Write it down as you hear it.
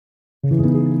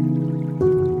Welcome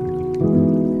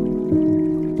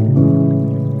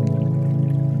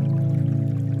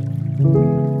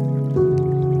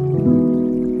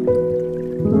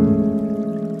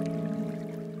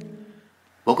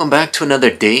back to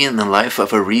another day in the life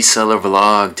of a reseller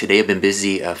vlog. Today I've been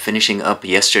busy finishing up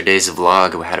yesterday's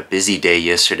vlog. We had a busy day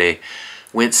yesterday.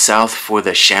 Went south for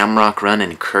the Shamrock Run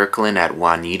in Kirkland at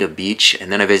Juanita Beach,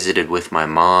 and then I visited with my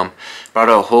mom. Brought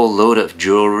a whole load of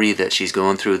jewelry that she's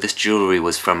going through. This jewelry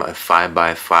was from a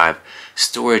 5x5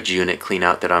 storage unit clean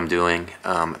out that I'm doing.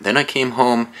 Then I came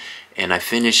home and I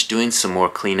finished doing some more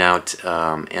clean out,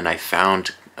 and I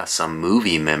found some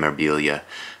movie memorabilia.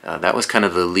 That was kind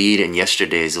of the lead in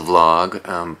yesterday's vlog,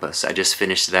 but I just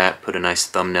finished that, put a nice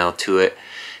thumbnail to it.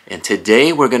 And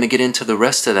today we're going to get into the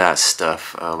rest of that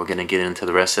stuff. We're going to get into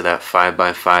the rest of that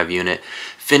 5x5 unit,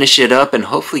 finish it up, and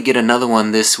hopefully get another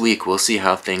one this week. We'll see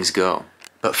how things go.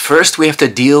 But first we have to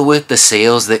deal with the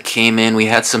sales that came in. We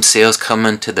had some sales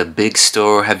coming to the big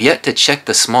store. Have yet to check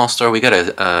the small store. We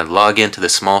got to log into the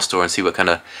small store and see what kind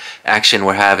of action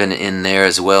we're having in there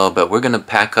as well. But we're going to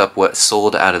pack up what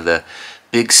sold out of the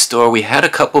big store. We had a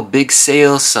couple big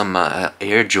sales. Some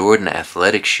Air Jordan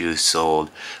athletic shoes sold.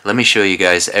 Let me show you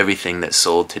guys everything that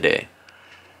sold today.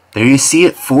 There you see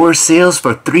it, 4 sales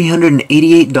for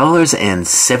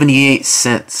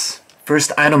 $388.78.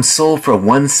 First item sold for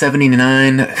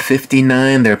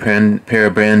 $179.59. They're a pair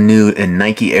of brand new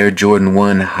Nike Air Jordan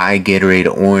 1 High Gatorade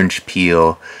Orange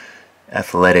Peel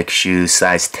athletic shoes,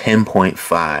 size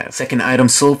 10.5. Second item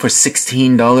sold for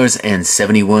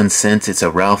 $16.71. It's a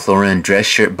Ralph Lauren dress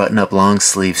shirt, button-up long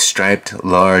sleeve, striped,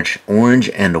 large, orange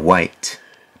and white.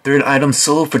 Third item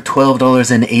sold for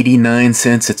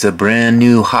 $12.89. It's a brand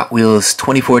new Hot Wheels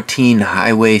 2014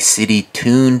 Highway City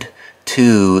tuned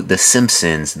to The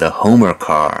Simpsons, the Homer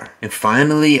car. And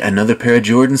finally, another pair of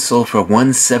Jordans sold for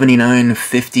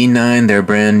 $179.59. Their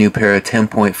brand new pair of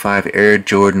 10.5 Air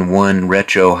Jordan 1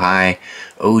 Retro High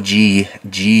OG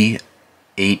G8RD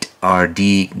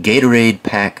Gatorade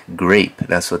Pack Grape.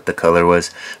 That's what the color was,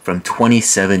 from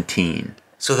 2017.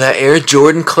 So that Air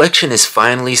Jordan collection is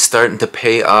finally starting to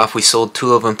pay off. We sold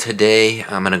 2 of them today.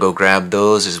 I'm going to go grab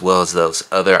those as well as those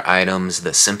other items,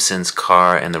 the Simpsons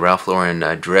car and the Ralph Lauren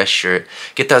dress shirt.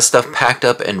 Get that stuff packed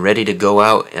up and ready to go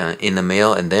out in the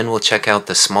mail, and then we'll check out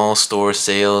the small store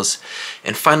sales.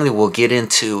 And finally we'll get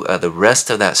into the rest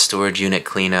of that storage unit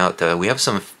clean out. We have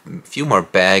some few more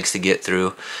bags to get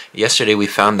through. Yesterday we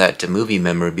found that movie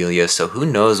memorabilia, so who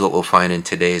knows what we'll find in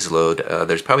today's load.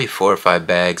 There's probably 4 or 5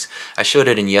 bags. I showed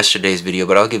it in yesterday's video,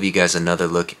 but I'll give you guys another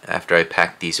look after I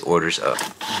pack these orders up.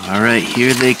 Alright,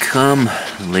 here they come.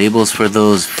 Labels for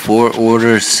those 4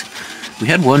 orders. We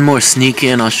had one more sneak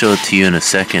in, I'll show it to you in a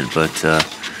second, but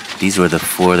these were the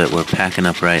 4 that we're packing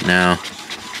up right now.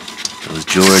 Those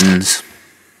Jordans.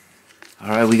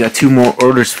 Alright, we got 2 more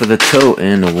orders for the tote,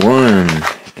 and 1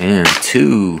 and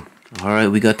 2.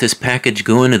 Alright, we got this package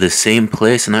going to the same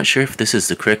place. I'm not sure if this is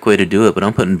the correct way to do it, but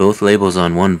I'm putting both labels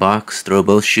on one box. Throw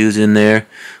both shoes in there.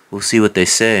 We'll see what they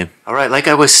say. Alright, like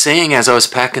I was saying as I was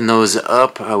packing those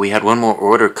up, we had one more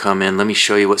order come in. Let me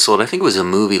show you what sold. I think it was a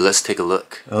movie. Let's take a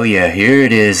look. Oh yeah, here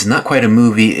it is. Not quite a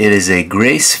movie. It is a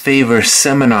Grace Favor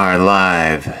Seminar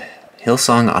Live.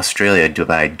 Hillsong, Australia,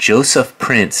 by Joseph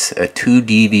Prince, a 2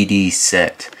 DVD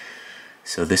set.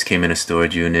 So this came in a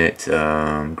storage unit.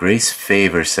 Grace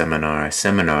Favor Seminar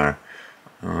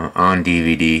on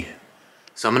DVD.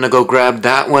 So I'm going to go grab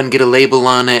that one, get a label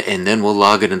on it, and then we'll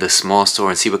log it into the small store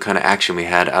and see what kind of action we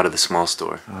had out of the small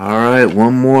store. Alright,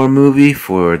 one more movie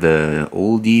for the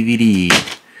old DVD.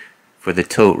 For the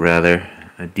tote, rather.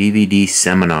 A DVD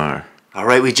seminar.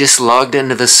 Alright, we just logged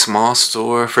into the small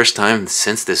store. First time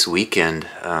since this weekend.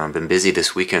 Been busy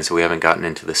this weekend, so we haven't gotten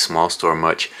into the small store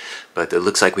much. But it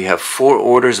looks like we have 4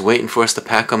 orders waiting for us to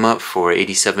pack them up for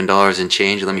 $87 and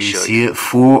change. Let me show you. See it?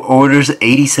 4 orders,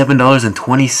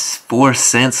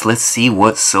 $87.24. Let's see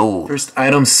what sold. First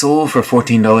item sold for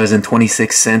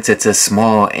 $14.26. It's a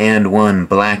small and 1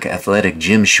 black athletic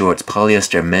gym shorts,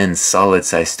 polyester men's solid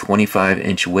size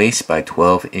 25-inch waist by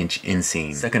 12-inch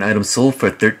inseam. Second item sold for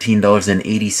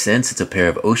 $13.80. It's a pair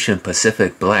of Ocean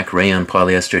Pacific black rayon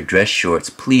polyester dress shorts,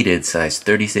 pleated, size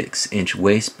 36-inch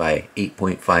waist by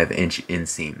 8.5-inch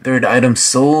inseam. Third item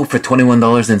sold for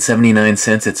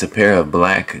 $21.79. It's a pair of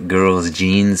black girls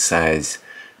jeans, size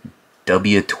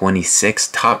W26,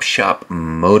 Topshop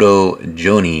Moto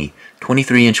Joni,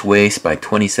 23-inch waist by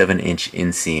 27-inch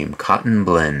inseam, cotton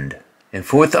blend. And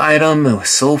fourth item, it was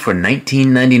sold for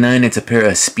 $19.99. It's a pair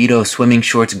of Speedo swimming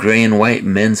shorts, gray and white,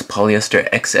 men's polyester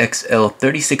XXL,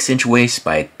 36-inch waist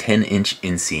by 10-inch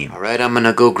inseam. Alright, I'm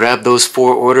gonna go grab those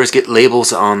 4 orders, get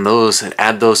labels on those, and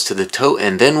add those to the tote,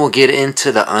 and then we'll get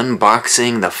into the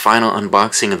unboxing, the final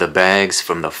unboxing of the bags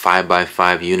from the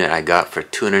 5x5 unit I got for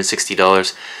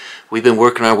 $260. We've been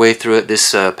working our way through it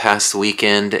this past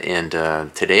weekend, and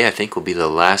today I think will be the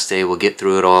last day we'll get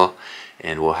through it all.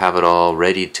 And we'll have it all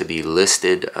ready to be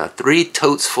listed. 3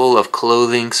 totes full of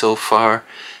clothing so far.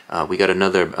 We got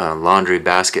another laundry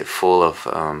basket full of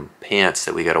pants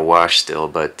that we got to wash still,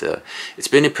 but it's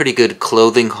been a pretty good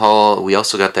clothing haul. We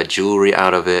also got that jewelry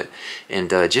out of it,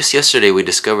 and just yesterday we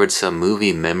discovered some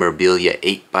movie memorabilia,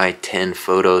 8x10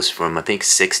 photos from I think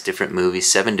 7 different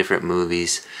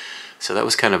movies. So that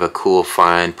was kind of a cool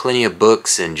find. Plenty of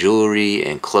books and jewelry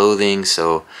and clothing,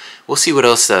 so we'll see what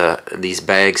else these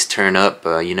bags turn up.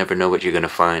 You never know what you're going to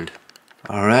find.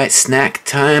 Alright, snack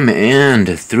time,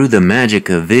 and through the magic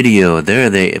of video, there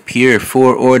they appear.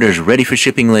 4 orders ready for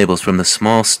shipping labels from the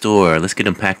small store. Let's get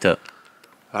them packed up.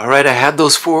 Alright, I had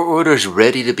those 4 orders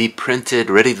ready to be printed,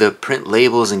 ready to print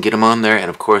labels and get them on there, and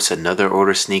of course another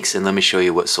order sneaks in. Let me show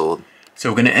you what sold. So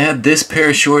we're going to add this pair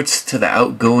of shorts to the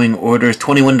outgoing orders,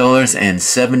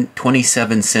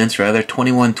 $21.27 rather,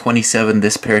 $21.27.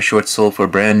 This pair of shorts sold for a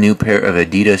brand new pair of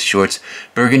Adidas shorts,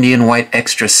 burgundy and white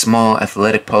extra small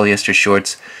athletic polyester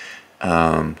shorts.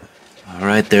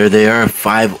 Alright, there they are,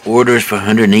 5 orders for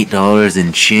 $108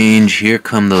 and change. Here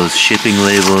come those shipping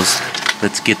labels.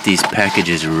 Let's get these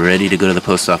packages ready to go to the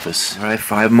post office. Alright,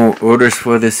 5 more orders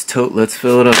for this tote. Let's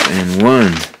fill it up in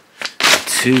 1,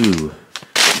 2,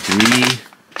 3,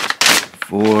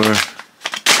 4,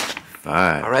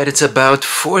 5. Alright, it's about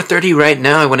 4:30 right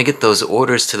now. I want to get those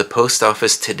orders to the post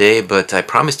office today, but I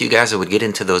promised you guys I would get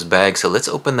into those bags. So let's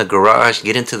open the garage,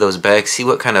 get into those bags, see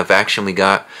what kind of action we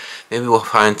got. Maybe we'll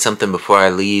find something before I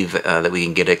leave that we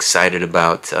can get excited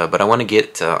about. But I want to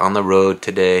get on the road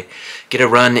today, get a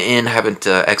run in. I haven't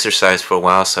exercised for a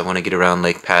while, so I want to get around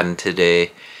Lake Padden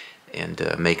today and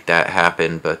make that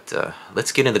happen. But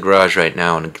let's get in the garage right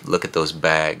now and look at those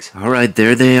bags. Alright,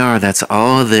 there they are. That's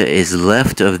all that is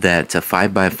left of that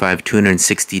 5x5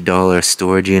 $260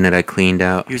 storage unit I cleaned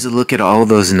out. Here's a look at all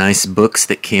those nice books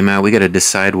that came out. We got to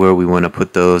decide where we want to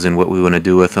put those and what we want to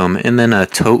do with them. And then a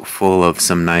tote full of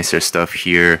some nicer stuff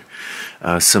here.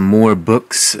 Some more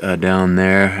books down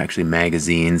there, actually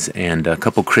magazines, and a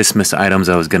couple Christmas items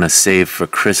I was going to save for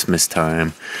Christmas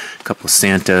time. A couple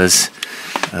Santas.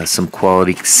 Some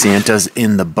quality Santas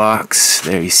in the box.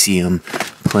 There you see them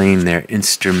playing their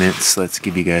instruments. Let's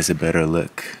give you guys a better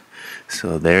look.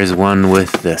 So there's one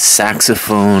with the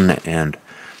saxophone and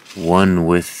one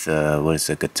with, what is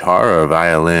it, guitar or a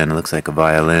violin? It looks like a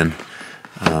violin.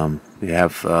 We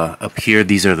have up here,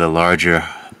 these are the larger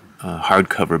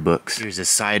hardcover books. Here's a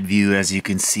side view. As you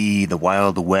can see, the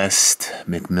Wild West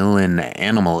Macmillan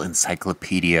Animal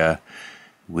Encyclopedia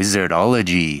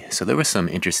Wizardology. So there were some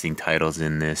interesting titles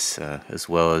in this, as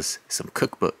well as some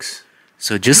cookbooks.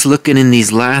 So just looking in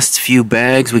these last few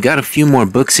bags, we got a few more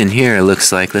books in here, it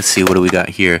looks like. Let's see, what do we got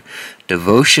here?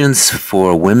 Devotions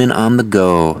for Women on the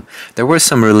Go. There were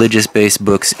some religious-based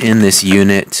books in this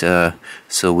unit,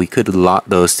 so we could lot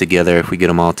those together if we get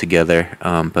them all together.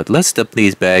 But let's dump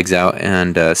these bags out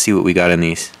and see what we got in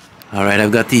these. Alright,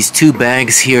 I've got these 2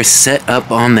 bags here set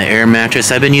up on the air mattress.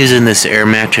 I've been using this air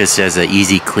mattress as an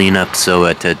easy cleanup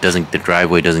so the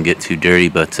driveway doesn't get too dirty,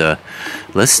 but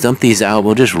let's dump these out.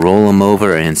 We'll just roll them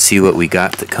over and see what we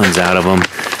got that comes out of them.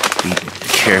 Be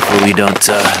careful we don't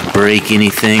break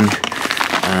anything.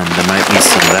 There might be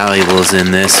some valuables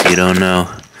in this, you don't know.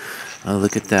 Oh,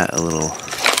 look at that,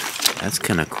 that's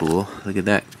kind of cool. Look at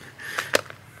that.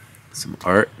 Some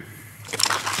art.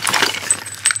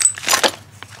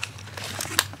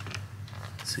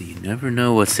 So you never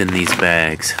know what's in these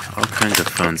bags. All kinds of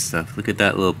fun stuff. Look at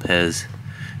that little Pez.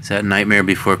 Is that Nightmare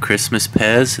Before Christmas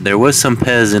Pez? There was some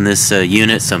Pez in this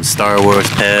unit, some Star Wars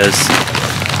Pez.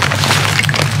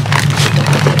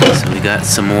 So we got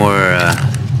some more,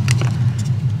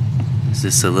 is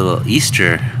this a little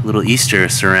Easter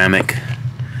ceramic?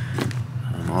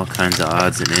 All kinds of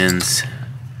odds and ends.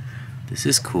 This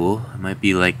is cool. It might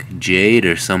be like jade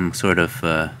or some sort of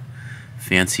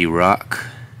fancy rock.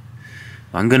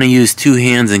 I'm going to use 2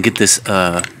 hands and get this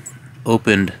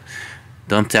opened,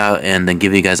 dumped out, and then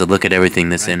give you guys a look at everything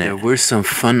that's in it. There were some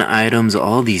fun items,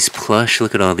 all these plush.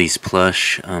 Look at all these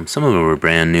plush. Some of them were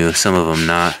brand new, some of them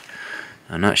not.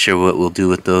 I'm not sure what we'll do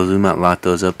with those. We might lot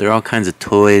those up. There are all kinds of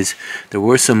toys. There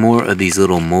were some more of these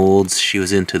little molds. She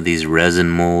was into these resin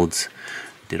molds.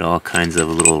 Did all kinds of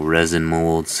little resin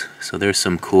molds. So there's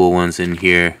some cool ones in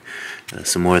here.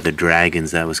 Some more of the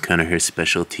dragons. That was kind of her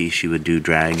specialty. She would do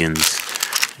dragons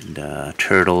and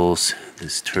turtles.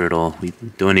 This turtle, we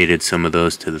donated some of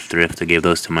those to the thrift. I gave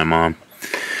those to my mom.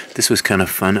 This was kind of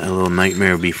fun. A little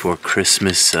Nightmare Before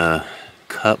Christmas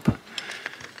cup. I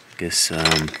guess,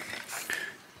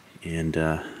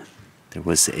 there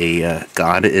was a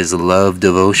God is Love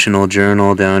devotional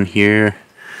journal down here.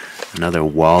 Another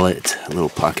wallet, a little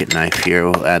pocket knife here.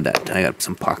 We'll add that. I got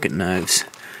some pocket knives.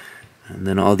 And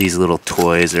then all these little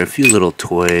toys. There are a few little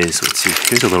toys. Let's see.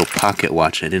 Here's a little pocket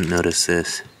watch. I didn't notice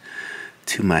this.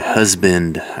 To my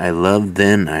husband, I loved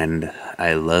then and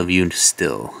I love you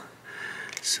still.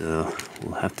 So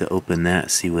we'll have to open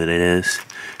that, see what it is,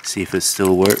 see if it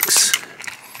still works.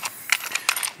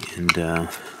 And oh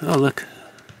look,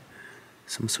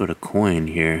 some sort of coin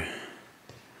here.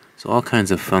 So all kinds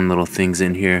of fun little things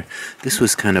in here. This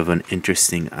was kind of an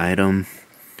interesting item.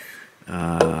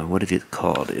 What is it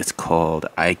called? It's called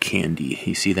eye candy.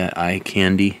 You see that eye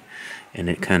candy? And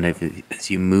it kind of,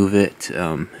 as you move it,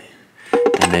 and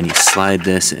then you slide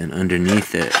this, and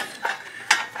underneath it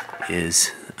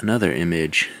is another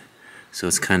image. So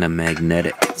it's kind of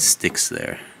magnetic. It sticks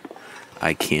there.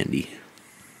 Eye candy.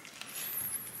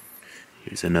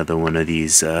 Here's another one of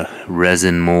these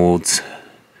resin molds.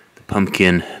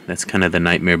 Pumpkin, that's kind of the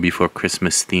Nightmare Before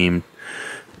Christmas theme.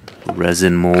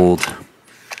 Resin mold.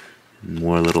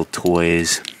 More little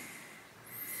toys.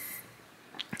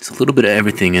 It's a little bit of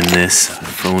everything in this.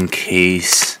 Phone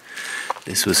case.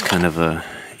 This was kind of a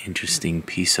interesting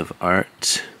piece of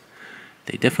art.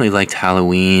 They definitely liked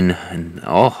Halloween and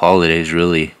all holidays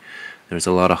really. There's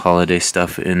a lot of holiday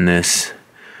stuff in this.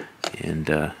 And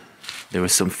there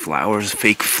was some flowers,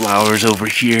 fake flowers over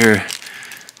here.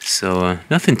 So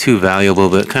nothing too valuable,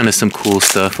 but kind of some cool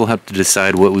stuff. We'll have to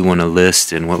decide what we want to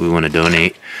list and what we want to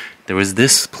donate. There was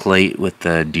this plate with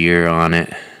the deer on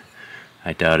it.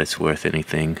 I doubt it's worth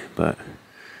anything, but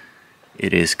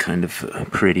it is kind of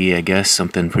pretty, I guess.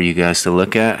 Something for you guys to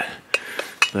look at.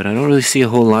 But I don't really see a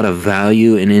whole lot of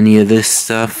value in any of this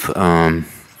stuff. Not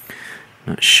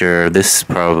sure. This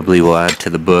probably will add to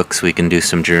the books. We can do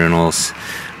some journals.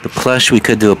 The plush, we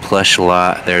could do a plush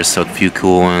lot. There's a few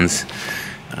cool ones.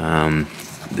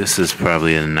 This is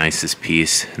probably the nicest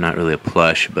piece. Not really a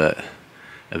plush, but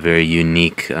a very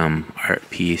unique art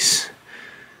piece.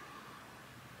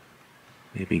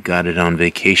 Maybe got it on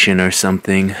vacation or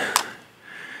something.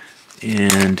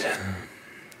 And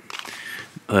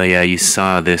oh yeah, you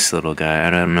saw this little guy. I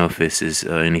don't know if this is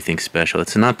anything special.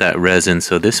 It's not that resin,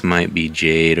 so this might be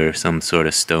jade or some sort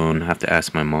of stone. I have to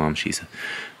ask my mom. She's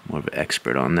more of an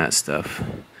expert on that stuff.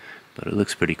 But it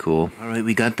looks pretty cool. Alright,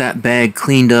 we got that bag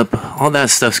cleaned up. All that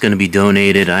stuff's going to be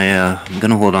donated. I'm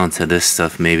going to hold on to this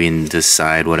stuff maybe and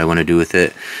decide what I want to do with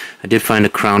it. I did find a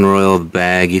Crown Royal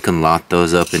bag. You can lot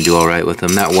those up and do alright with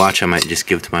them. That watch I might just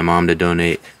give to my mom to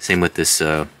donate. Same with this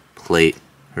plate.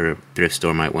 Her thrift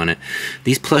store might want it.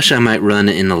 These plush I might run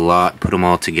in a lot. Put them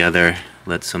all together.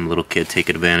 Let some little kid take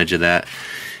advantage of that.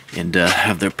 And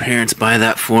have their parents buy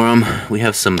that for them. We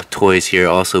have some toys here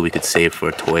also we could save for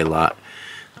a toy lot.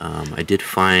 I did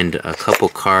find a couple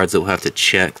cards that we'll have to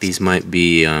check. These might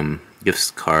be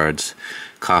gift cards,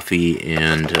 coffee,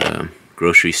 and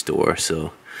grocery store.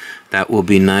 So that will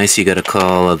be nice. You got to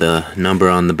call the number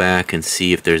on the back and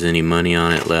see if there's any money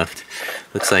on it left.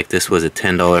 Looks like this was a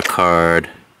 $10 card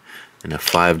and a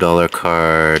 $5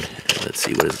 card. And let's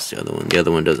see, what is the other one? The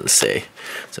other one doesn't say.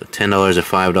 So $10 or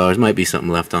 $5 might be something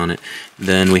left on it.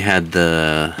 Then we had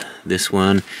this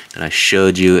one that I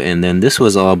showed you, and then this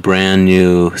was all brand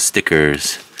new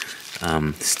stickers,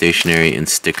 stationery and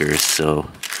stickers.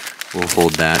 So we'll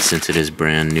hold that since it is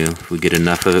brand new. If we get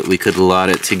enough of it, we could lot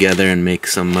it together and make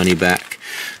some money back.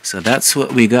 So that's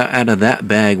what we got out of that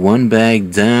bag. One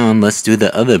bag down. Let's do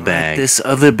the other bag. This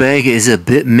other bag is a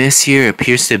bit messier. It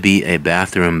appears to be a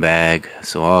bathroom bag.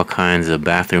 So all kinds of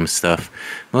bathroom stuff.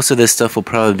 Most of this stuff will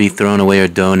probably be thrown away or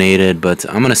donated, but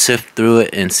I'm going to sift through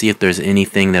it and see if there's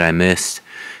anything that I missed.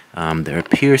 There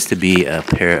appears to be a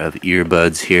pair of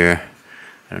earbuds here.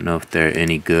 I don't know if they're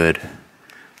any good.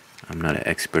 I'm not an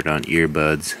expert on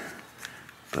earbuds.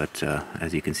 But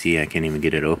as you can see, I can't even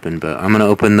get it open. But I'm going to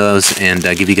open those and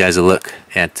give you guys a look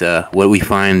at what we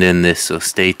find in this. So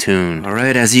stay tuned.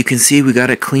 Alright, as you can see, we got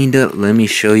it cleaned up. Let me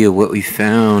show you what we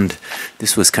found.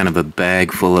 This was kind of a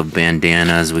bag full of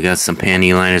bandanas. We got some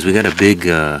panty liners. We got a big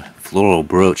floral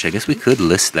brooch. I guess we could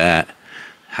list that.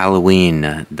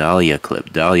 Halloween dahlia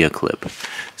clip.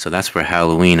 So that's for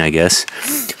Halloween, I guess.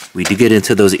 We did get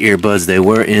into those earbuds. They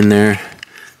were in there.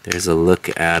 There's a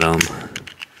look at them.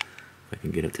 I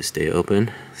can get it to stay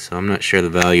open. So I'm not sure the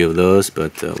value of those,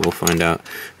 but we'll find out.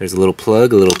 There's a little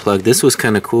plug, This was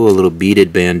kind of cool, a little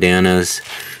beaded bandanas.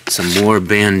 Some more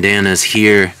bandanas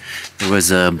here. There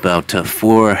was about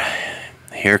 4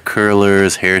 hair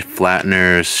curlers, hair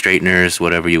flatteners, straighteners,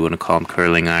 whatever you want to call them,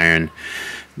 curling iron.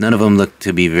 None of them look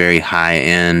to be very high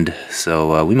end,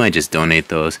 so we might just donate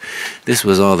those. This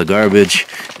was all the garbage,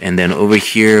 and then over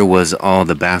here was all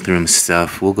the bathroom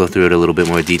stuff. We'll go through it a little bit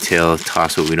more detail,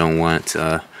 toss what we don't want.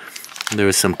 There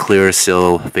was some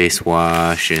Clearasil face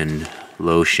wash and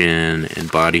lotion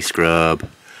and body scrub,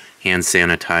 hand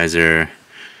sanitizer.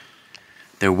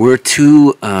 There were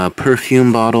 2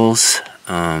 perfume bottles.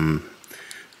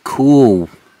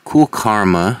 Cool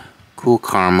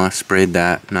Karma, sprayed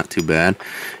that, not too bad.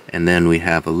 And then we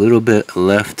have a little bit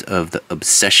left of the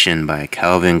Obsession by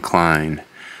Calvin Klein.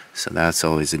 So that's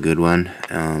always a good one.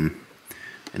 And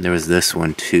there was this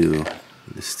one too.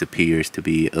 This appears to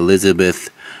be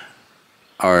Elizabeth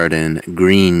Arden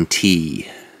green tea.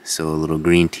 So a little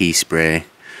green tea spray.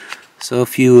 So a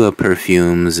few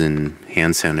perfumes and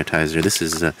hand sanitizer.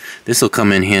 This will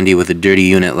come in handy with a dirty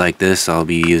unit like this. I'll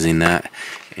be using that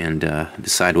and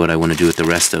decide what I want to do with the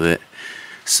rest of it.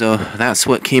 So that's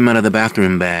what came out of the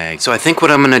bathroom bag. So I think what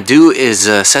I'm going to do is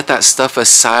set that stuff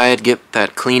aside, get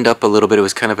that cleaned up a little bit. It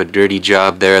was kind of a dirty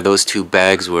job there. Those 2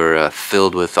 bags were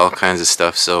filled with all kinds of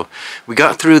stuff. So we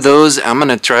got through those. I'm going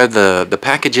to drive the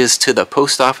packages to the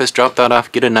post office, drop that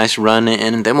off, get a nice run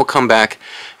in, and then we'll come back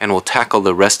and we'll tackle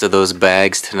the rest of those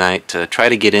bags tonight to try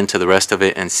to get into the rest of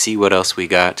it and see what else we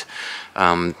got.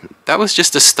 That was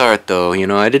just a start though, you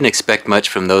know, I didn't expect much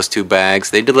from those 2 bags.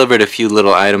 They delivered a few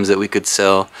little items that we could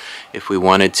sell if we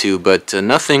wanted to, but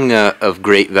nothing of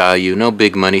great value, no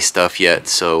big money stuff yet.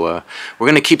 So we're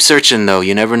going to keep searching though,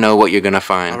 you never know what you're going to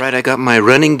find. Alright, I got my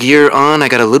running gear on, I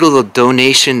got a little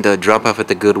donation to drop off at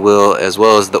the Goodwill, as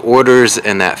well as the orders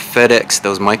and that FedEx,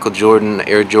 those Michael Jordan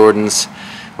Air Jordans.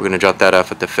 We're going to drop that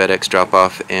off at the FedEx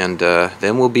drop-off, and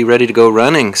then we'll be ready to go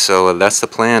running. So that's the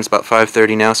plan. It's about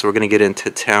 5:30 now, so we're going to get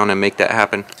into town and make that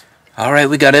happen. Alright,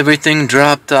 we got everything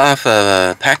dropped off.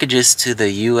 Packages to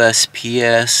the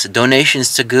USPS,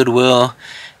 donations to Goodwill,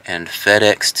 and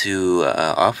FedEx to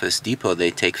Office Depot. They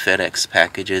take FedEx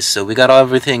packages. So we got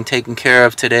everything taken care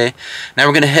of today. Now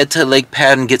we're going to head to Lake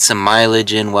Padden, get some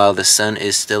mileage in while the sun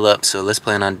is still up. So let's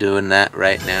plan on doing that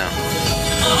right now.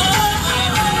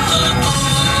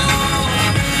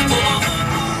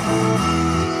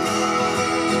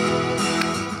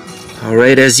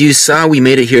 Alright, as you saw, we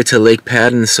made it here to Lake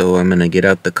Padden, so I'm going to get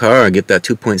out the car, get that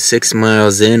 2.6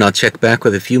 miles in. I'll check back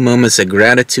with a few moments of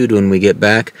gratitude when we get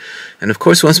back. And of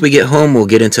course, once we get home, we'll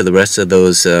get into the rest of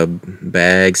those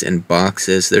bags and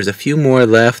boxes. There's a few more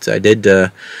left. I did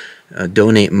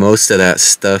donate most of that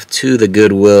stuff to the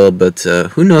Goodwill, but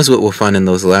who knows what we'll find in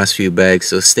those last few bags,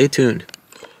 so stay tuned.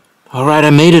 Alright, I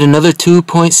made it another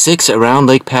 2.6 around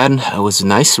Lake Padden. It was a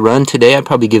nice run today. I'd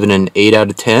probably give it an 8 out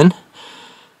of 10.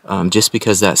 Just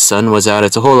because that sun was out.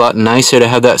 It's a whole lot nicer to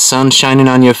have that sun shining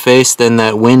on your face than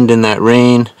that wind and that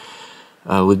rain.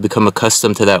 We've become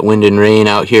accustomed to that wind and rain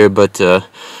out here, but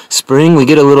spring, we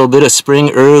get a little bit of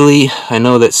spring early. I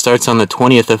know that starts on the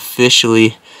 20th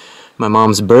officially, my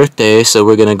mom's birthday, so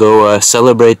we're going to go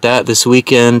celebrate that this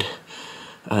weekend.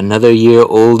 Another year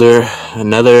older,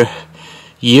 another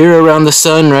year around the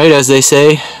sun, right, as they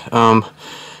say.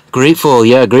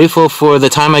 Grateful for the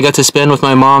time I got to spend with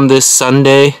my mom this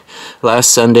Sunday.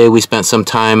 Last Sunday we spent some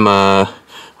time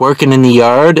working in the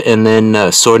yard and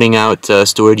then sorting out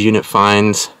storage unit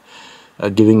finds,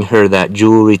 giving her that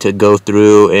jewelry to go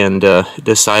through and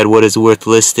decide what is worth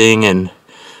listing and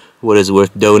what is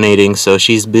worth donating. So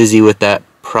she's busy with that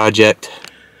project.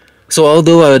 So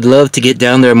although I would love to get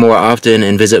down there more often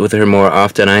and visit with her more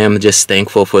often, I am just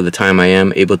thankful for the time I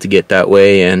am able to get that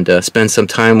way and spend some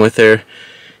time with her.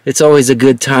 It's always a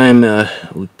good time.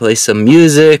 We play some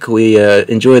music, we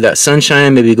enjoy that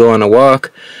sunshine, maybe go on a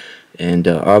walk, and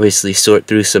obviously sort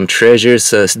through some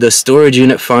treasures. The storage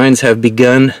unit finds have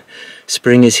begun.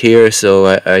 Spring is here,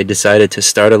 so I decided to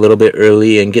start a little bit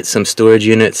early and get some storage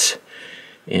units,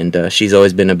 and she's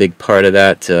always been a big part of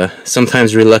that,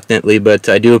 sometimes reluctantly, but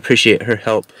I do appreciate her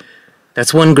help.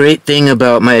 That's one great thing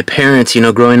about my parents, you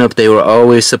know, growing up they were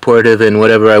always supportive in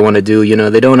whatever I want to do. You know,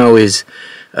 they don't always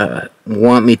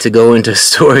want me to go into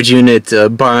storage unit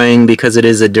buying because it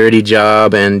is a dirty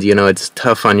job and, you know, it's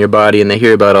tough on your body, and they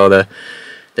hear about all the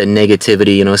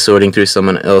negativity, you know, sorting through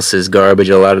someone else's garbage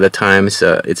a lot of the times.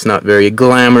 It's not very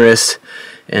glamorous,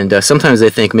 and sometimes they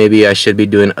think maybe I should be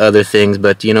doing other things,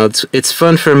 but, you know, it's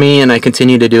fun for me and I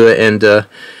continue to do it, and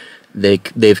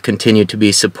they've continued to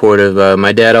be supportive.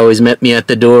 My dad always met me at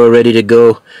the door ready to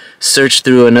go search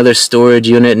through another storage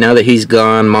unit. Now that he's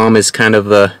gone, Mom has kind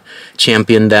of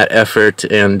championed that effort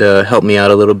and helped me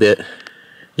out a little bit.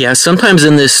 Yeah, sometimes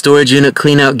in this storage unit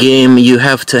cleanout game, you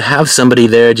have to have somebody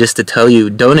there just to tell you,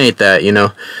 donate that, you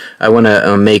know. I want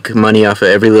to make money off of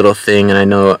every little thing,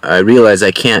 and I realize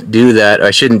I can't do that.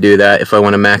 I shouldn't do that if I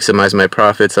want to maximize my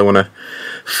profits. I want to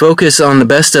focus on the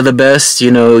best of the best,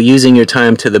 you know, using your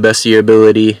time to the best of your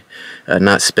ability,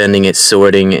 not spending it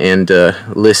sorting and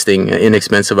listing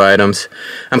inexpensive items.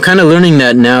 I'm kind of learning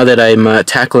that now that I'm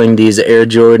tackling these Air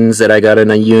Jordans that I got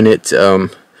in a unit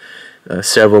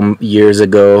several years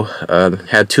ago.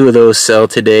 Had two of those sell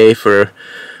today for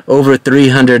over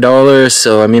 $300,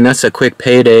 so I mean that's a quick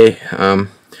payday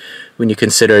when you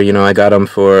consider, you know, I got them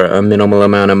for a minimal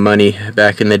amount of money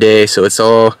back in the day, so it's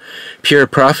all pure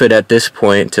profit at this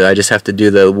point. I just have to do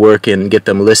the work and get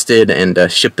them listed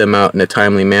and ship them out in a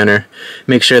timely manner,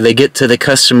 make sure they get to the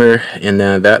customer, and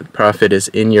that profit is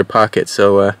in your pocket.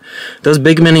 So those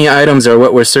big many items are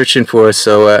what we're searching for,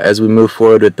 so as we move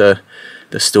forward with the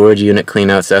storage unit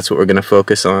cleanouts, that's what we're going to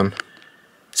focus on.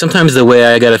 Sometimes the way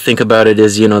I got to think about it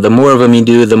is, you know, the more of them you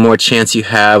do, the more chance you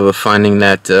have of finding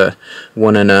that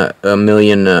 1 in a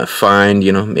million find,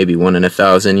 you know, maybe 1 in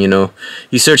 1,000, you know.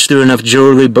 You search through enough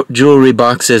jewelry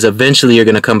boxes, eventually you're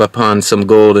going to come upon some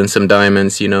gold and some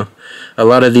diamonds, you know. A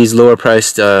lot of these lower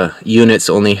priced units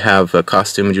only have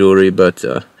costume jewelry, but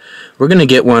we're going to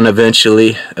get one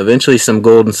eventually. Eventually some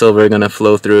gold and silver are going to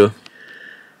flow through.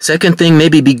 Second thing,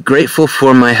 maybe be grateful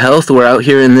for my health. We're out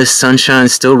here in this sunshine,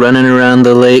 still running around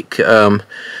the lake.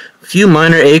 Few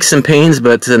minor aches and pains,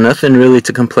 but nothing really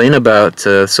to complain about.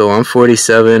 So I'm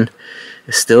 47,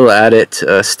 still at it,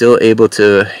 still able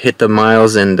to hit the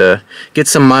miles and get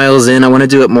some miles in. I want to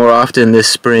do it more often this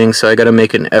spring, so I got to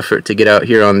make an effort to get out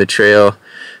here on the trail,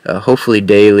 hopefully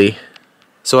daily.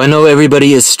 So I know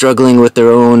everybody is struggling with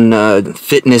their own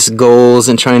fitness goals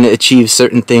and trying to achieve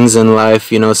certain things in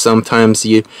life. You know, sometimes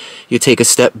you take a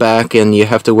step back and you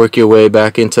have to work your way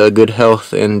back into good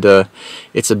health, and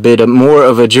it's a bit more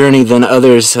of a journey than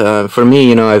others. For me,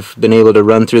 you know, I've been able to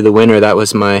run through the winter. That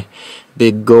was my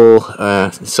big goal.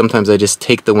 Sometimes I just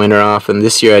take the winter off, and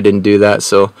this year I didn't do that.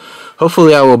 So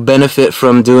hopefully I will benefit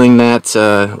from doing that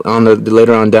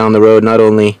later on down the road, not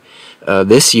only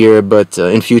this year, but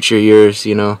in future years.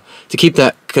 You know, to keep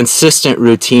that consistent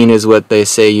routine is what they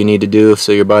say you need to do,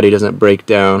 so your body doesn't break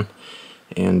down.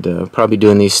 And probably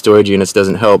doing these storage units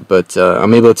doesn't help, but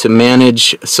I'm able to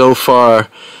manage so far.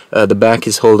 The back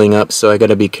is holding up, so I got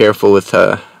to be careful with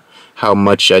how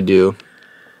much I do.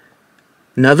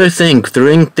 Another thing,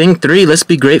 thing three, let's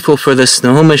be grateful for the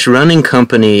Snohomish Running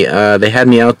Company. They had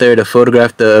me out there to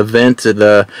photograph the event,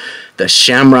 the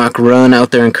Shamrock Run out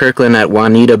there in Kirkland at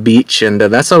Juanita Beach, and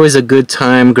that's always a good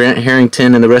time. Grant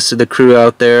Harrington and the rest of the crew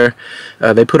out there,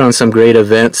 they put on some great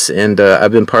events, and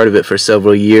I've been part of it for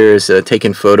several years,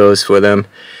 taking photos for them.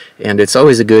 And it's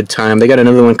always a good time. They got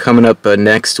another one coming up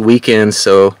next weekend,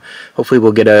 so hopefully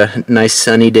we'll get a nice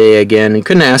sunny day again. You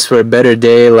couldn't ask for a better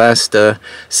day last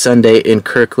Sunday in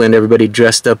Kirkland. Everybody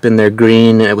dressed up in their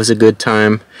green. It was a good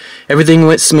time. Everything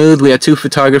went smooth. We had 2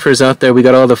 photographers out there. We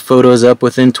got all the photos up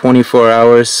within 24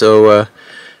 hours, so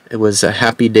it was a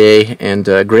happy day and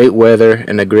great weather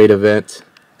and a great event.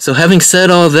 So having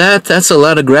said all that, that's a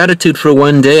lot of gratitude for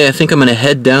one day. I think I'm going to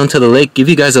head down to the lake, give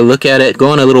you guys a look at it, go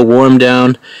on a little warm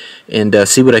down, and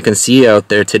see what I can see out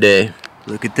there today.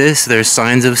 Look at this, there's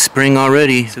signs of spring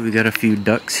already. So we got a few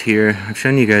ducks here. I've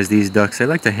shown you guys these ducks. They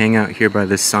like to hang out here by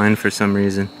this sign for some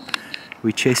reason.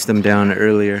 We chased them down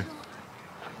earlier.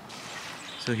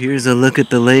 So here's a look at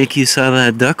the lake. You saw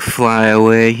that duck fly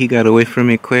away. He got away from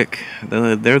me quick.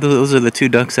 Those are the 2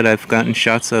 ducks that I've gotten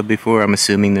shots of before. I'm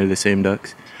assuming they're the same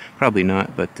ducks. Probably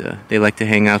not, but they like to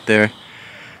hang out there.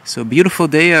 So beautiful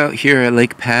day out here at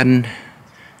Lake Padden.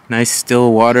 Nice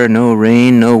still water, no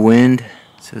rain, no wind.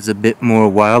 So there's a bit more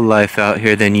wildlife out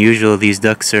here than usual. These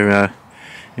ducks are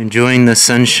enjoying the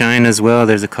sunshine as well.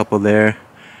 There's a couple there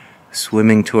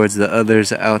swimming towards the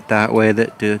others out that way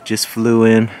that just flew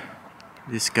in.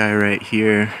 This guy right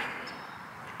here,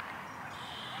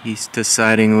 he's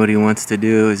deciding what he wants to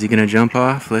do. Is he gonna jump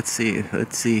off? Let's see.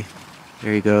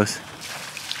 There he goes.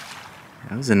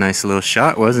 That was a nice little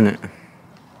shot, wasn't it?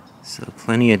 So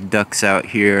plenty of ducks out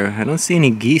here. I don't see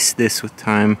any geese this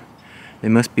time. They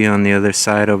must be on the other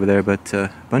side over there, but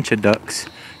a bunch of ducks.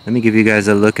 Let me give you guys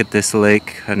a look at this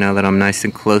lake now that I'm nice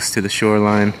and close to the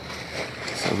shoreline.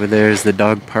 So over there is the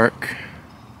dog park.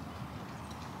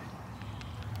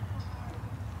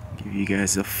 Give you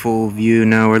guys a full view.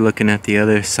 Now we're looking at the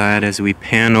other side as we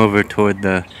pan over toward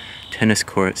the tennis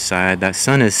court side. That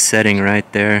sun is setting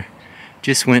right there.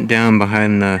 Just went down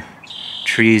behind the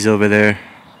trees over there.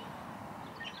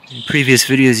 In previous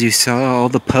videos you saw all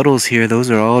the puddles here, those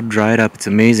are all dried up. It's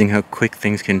amazing how quick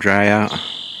things can dry out.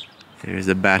 There's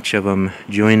a batch of them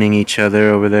joining each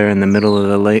other over there in the middle of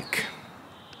the lake.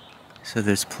 So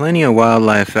there's plenty of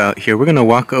wildlife out here. We're gonna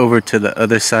walk over to the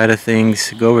other side of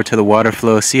things, go over to the water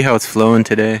flow, see how it's flowing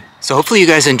today. So hopefully you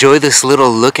guys enjoy this little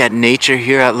look at nature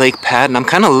here at Lake Padden. I'm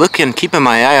kind of looking, keeping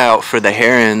my eye out for the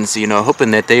herons, you know,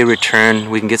 hoping that they return.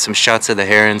 We can get some shots of the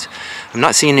herons. I'm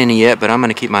not seeing any yet, but I'm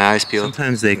gonna keep my eyes peeled.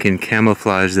 Sometimes they can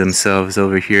camouflage themselves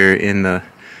over here in the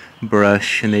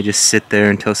brush and they just sit there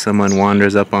until someone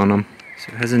wanders up on them.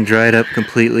 So it hasn't dried up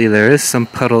completely. There is some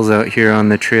puddles out here on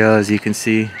the trail, as you can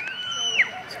see.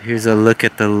 Here's a look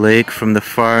at the lake from the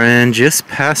far end, just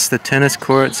past the tennis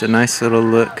courts. A nice little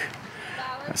look.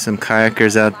 Got some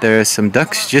kayakers out there. Some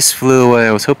ducks just flew away.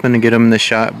 I was hoping to get them in the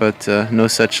shot, but no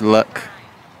such luck.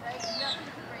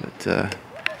 But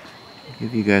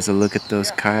give you guys a look at those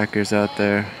kayakers out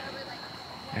there.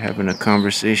 They're having a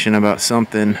conversation about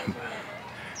something.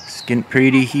 It's getting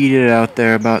pretty heated out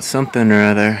there about something or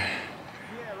other.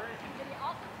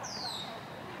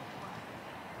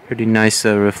 Pretty nice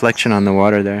reflection on the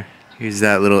water there. Here's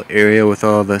that little area with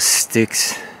all the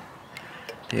sticks.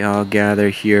 They all gather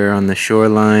here on the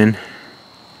shoreline.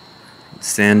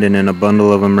 Standing in a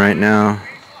bundle of them right now.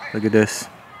 Look at this.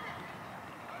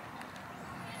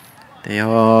 They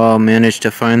all managed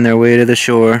to find their way to the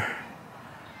shore.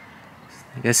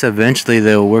 I guess eventually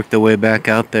they'll work their way back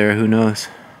out there, who knows.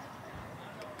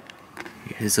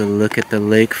 Here's a look at the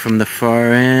lake from the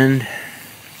far end.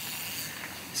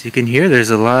 As you can hear,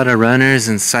 there's a lot of runners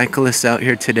and cyclists out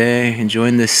here today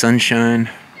enjoying this sunshine.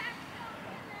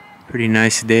 Pretty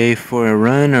nice day for a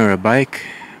run or a bike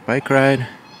ride. You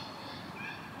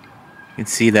can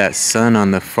see that sun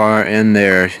on the far end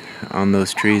there on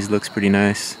those trees. Looks pretty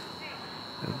nice.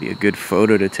 That would be a good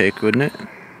photo to take, wouldn't it?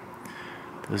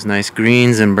 Those nice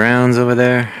greens and browns over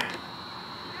there.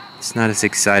 It's not as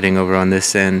exciting over on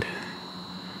this end,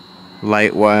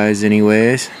 light-wise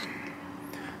anyways.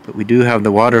 But we do have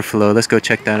the water flow. Let's go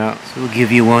check that out. So we'll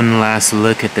give you one last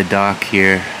look at the dock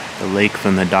here. The lake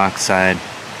from the dock side.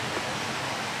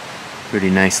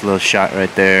 Pretty nice little shot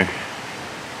right there.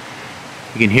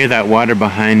 You can hear that water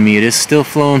behind me. It is still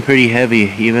flowing pretty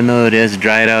heavy. Even though it has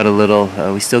dried out a little,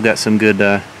 we still got some good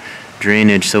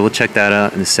drainage. So we'll check that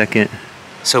out in a second.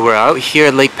 So we're out here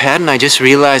at Lake Padden. I just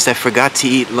realized I forgot to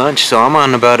eat lunch. So I'm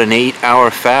on about an 8-hour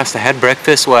fast. I had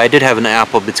breakfast. Well, I did have an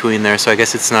apple between there. So I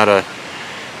guess it's not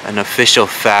an official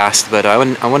fast, but I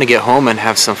want to get home and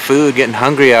have some food. Getting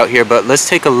hungry out here, but let's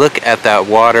take a look at that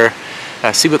water,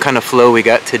 see what kind of flow we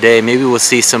got today. Maybe we'll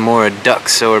see some more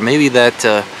ducks, or maybe that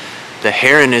the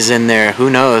heron is in there.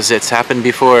 Who knows? It's happened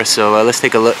before, so let's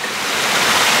take a look.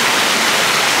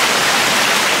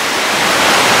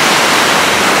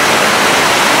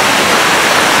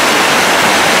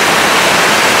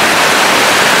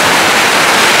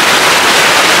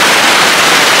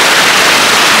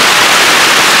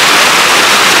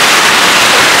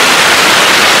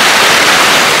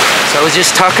 I was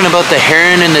just talking about the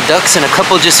heron and the ducks, and a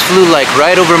couple just flew like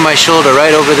right over my shoulder,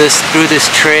 right over through this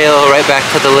trail, right back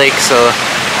to the lake. So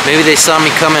maybe they saw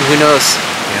me coming, who knows?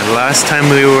 Yeah, last time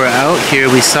we were out here,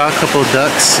 we saw a couple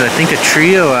ducks, I think a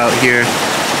trio out here,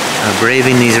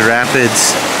 braving these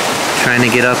rapids, trying to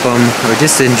get up them, or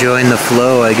just enjoying the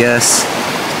flow, I guess.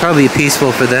 It's probably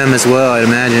peaceful for them as well, I'd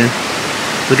imagine.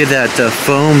 Look at that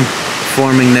foam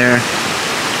forming there.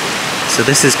 So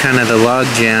this is kind of the log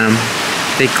jam.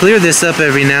 They clear this up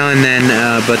every now and then,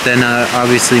 but then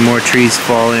obviously more trees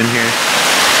fall in here.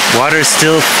 Water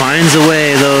still finds a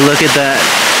way though, look at that.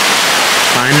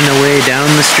 Finding a way down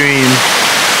the stream.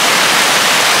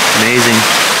 Amazing.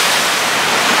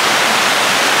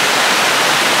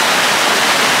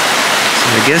 So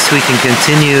I guess we can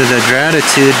continue the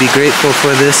gratitude, be grateful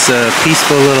for this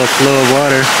peaceful little flow of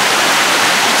water.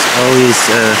 It's always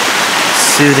a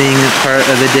soothing part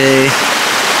of the day.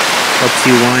 Helps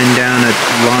you wind down a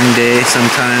long day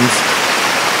sometimes.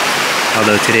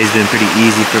 Although today's been pretty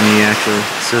easy for me actually.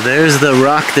 So there's the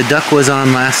rock the duck was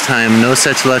on last time. No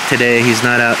such luck today, he's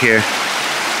not out here.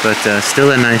 But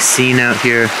still a nice scene out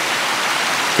here.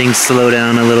 Things slow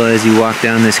down a little as you walk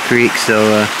down this creek,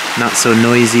 so not so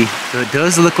noisy. So it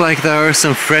does look like there are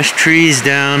some fresh trees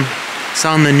down.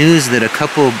 Saw on the news that a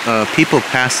couple people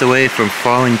passed away from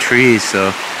falling trees,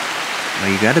 so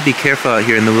you gotta be careful out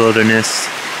here in the wilderness.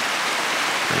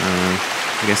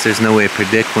 I guess there's no way to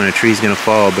predict when a tree's gonna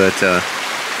fall, but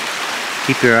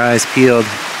keep your eyes peeled.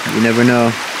 You never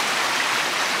know.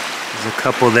 There's a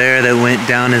couple there that went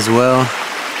down as well.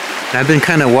 And I've been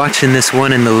kind of watching this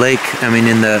one in the lake. I mean,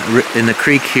 in the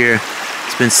creek here.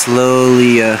 It's been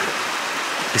slowly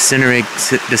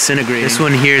disintegrating. This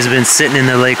one here has been sitting in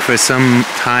the lake for some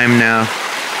time now.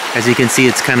 As you can see,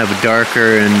 it's kind of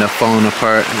darker and falling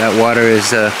apart. That water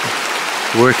is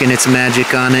working its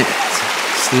magic on it.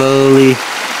 It's slowly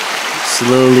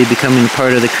becoming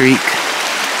part of the creek.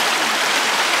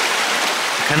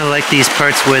 I kind of like these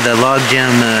parts where the log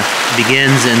jam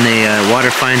begins and the water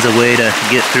finds a way to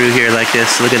get through here like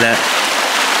this. Look at that.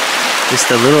 Just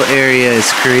a little area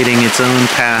is creating its own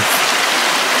path.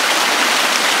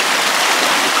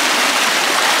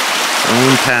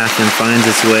 And finds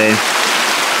its way.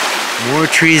 More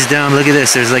trees down. Look at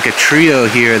this. There's like a trio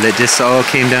here that just all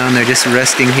came down. They're just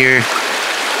resting here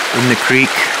in the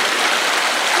creek,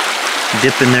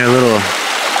 dipping their little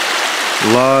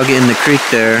log in the creek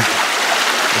there.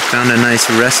 They found a nice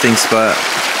resting spot.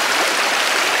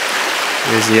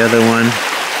 There's the other one,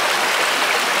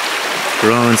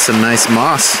 growing some nice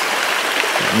moss.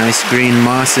 Nice green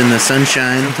moss in the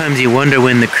sunshine. Sometimes you wonder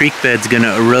when the creek bed's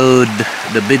gonna erode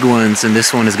the big ones and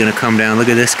this one is gonna come down. Look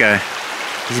at this guy.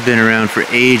 He's been around for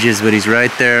ages, but he's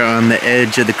right there on the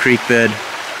edge of the creek bed,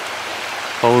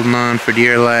 holding on for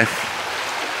dear life.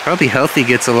 Probably healthy,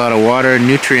 gets a lot of water and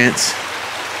nutrients,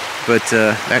 but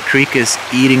that creek is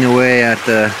eating away at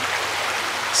the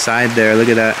side there. Look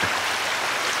at that.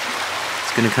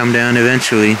 It's gonna come down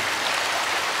eventually.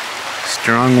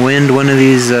 Strong wind one of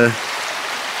these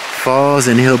falls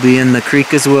and he'll be in the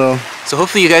creek as well. So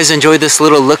hopefully you guys enjoyed this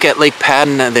little look at Lake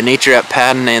Padden, the nature at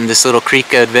Padden, and this little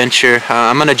creek adventure.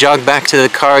 I'm gonna jog back to the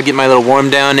car, get my little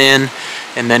warm down in,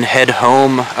 and then head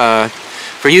home.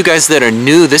 For you guys that are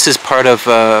new, this is part of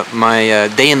my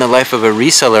day in the life of a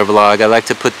reseller vlog. I like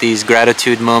to put these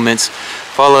gratitude moments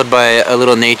followed by a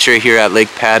little nature here at Lake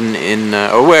Padden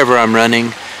or wherever I'm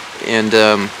running,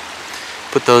 and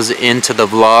put those into the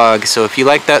vlog. So if you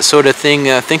like that sort of thing,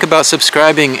 think about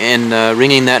subscribing and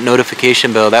ringing that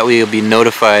notification bell. That way you'll be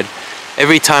notified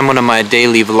every time one of my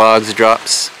daily vlogs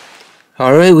drops.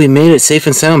 Alright, we made it safe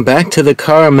and sound back to the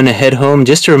car. I'm gonna head home.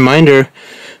 Just a reminder,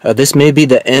 this may be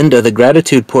the end of the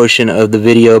gratitude portion of the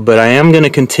video, but I am gonna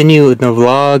continue with the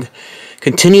vlog,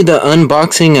 continue the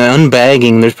unboxing and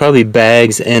unbagging. There's probably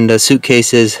bags and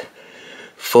suitcases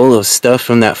full of stuff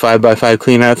from that 5x5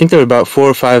 cleaner. I think there are about 4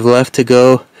 or 5 left to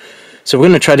go. So we're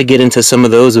going to try to get into some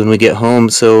of those when we get home.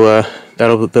 So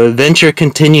the adventure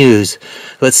continues.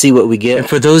 Let's see what we get. And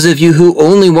for those of you who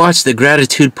only watch the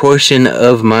gratitude portion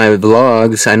of my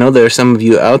vlogs, I know there are some of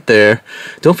you out there,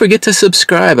 don't forget to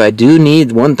subscribe. I do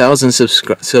need 1,000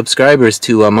 subscribers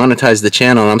to monetize the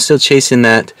channel. I'm still chasing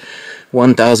that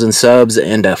 1,000 subs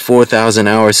and 4,000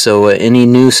 hours, so any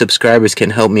new subscribers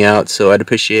can help me out, so I'd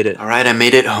appreciate it. Alright, I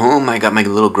made it home. I got my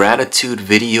little gratitude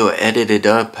video edited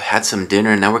up, had some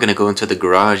dinner, and now we're going to go into the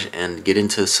garage and get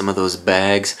into some of those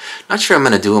bags. Not sure I'm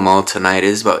going to do them all tonight. It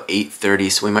is about 8:30,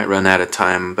 so we might run out of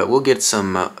time, but we'll get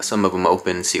some of them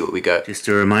open and see what we got. Just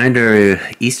a reminder,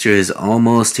 Easter is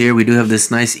almost here. We do have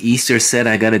this nice Easter set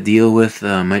I got to deal with.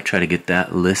 Might try to get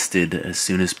that listed as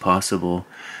soon as possible.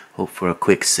 Hope for a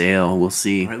quick sale. We'll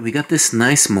see. All right, we got this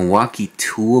nice Milwaukee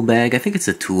tool bag. I think it's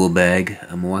a tool bag,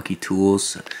 Milwaukee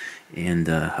Tools. And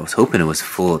I was hoping it was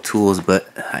full of tools, but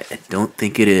I don't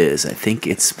think it is. I think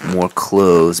it's more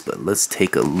clothes, but let's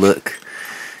take a look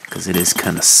because it is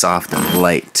kind of soft and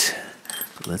light.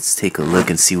 Let's take a look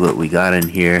and see what we got in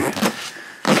here.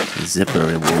 The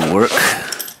zipper will work.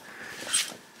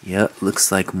 Yep,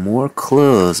 looks like more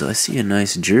clothes. I see a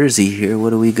nice jersey here. What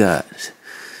do we got?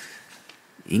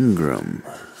 Ingram.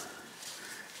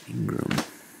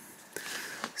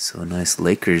 So a nice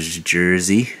Lakers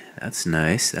jersey. That's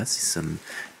nice. That's some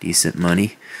decent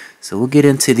money. So we'll get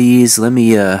into these. Let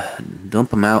me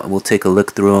dump them out and we'll take a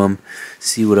look through them.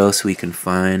 See what else we can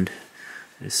find.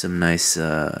 There's some nice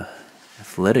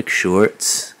athletic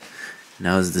shorts.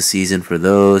 Now's the season for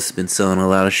those. Been selling a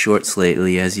lot of shorts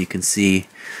lately, as you can see.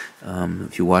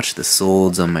 If you watch the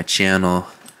solds on my channel,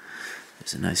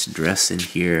 there's a nice dress in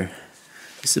here.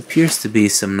 This appears to be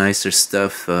some nicer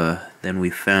stuff than we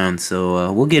found,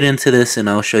 so we'll get into this and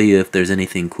I'll show you if there's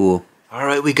anything cool.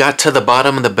 Alright, we got to the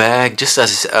bottom of the bag. Just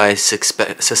as I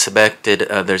suspected,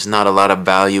 there's not a lot of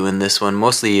value in this one.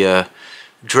 Mostly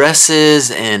dresses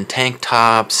and tank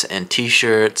tops and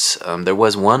t-shirts. There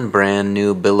was one brand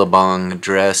new Billabong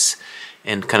dress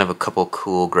and kind of a couple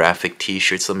cool graphic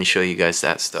t-shirts. Let me show you guys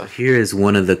that stuff. Here is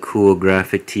one of the cool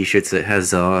graphic t-shirts that has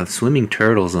swimming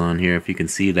turtles on here, if you can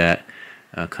see that.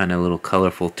 Kind of little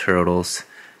colorful turtles,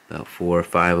 about 4 or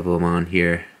 5 of them on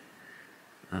here.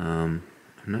 I'm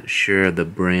not sure the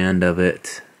brand of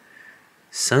it.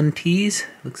 Sun Tees?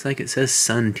 Looks like it says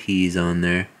Sun Tees on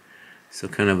there. So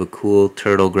kind of a cool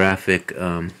turtle graphic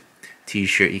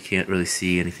t-shirt. You can't really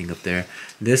see anything up there.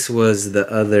 This was the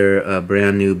other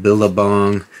brand new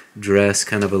Billabong dress,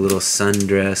 kind of a little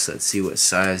sundress. Let's see what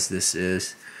size this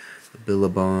is.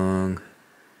 Billabong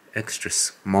extra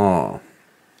small.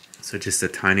 So just a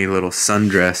tiny little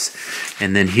sundress.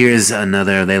 And then here's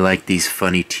another, they like these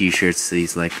funny t-shirts,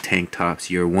 these like tank tops.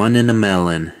 You're one in a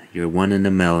melon. You're one in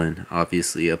a melon.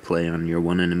 Obviously a play on you're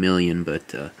one in a million,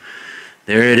 but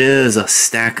there it is, a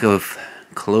stack of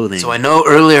clothing. So I know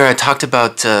earlier I talked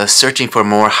about searching for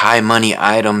more high money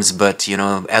items, but you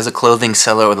know, as a clothing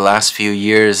seller over the last few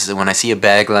years, when I see a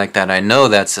bag like that, I know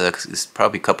it's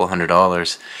probably a couple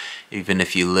 $100. Even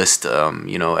if you list,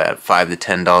 you know, at $5 to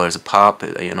 $10 a pop,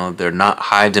 you know, they're not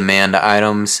high demand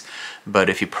items, but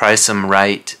if you price them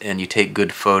right and you take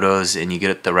good photos and you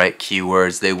get the right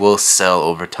keywords, they will sell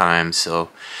over time. So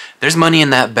there's money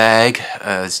in that bag.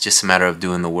 It's just a matter of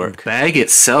doing the work. The bag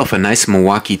itself, a nice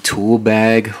Milwaukee tool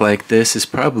bag like this, is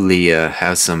probably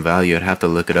has some value. I'd have to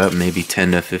look it up, maybe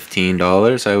 $10 to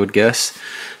 $15, I would guess.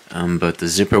 But the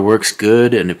zipper works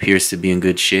good and appears to be in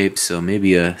good shape, so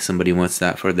maybe somebody wants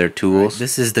that for their tools.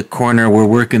 This is the corner we're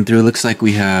working through. Looks like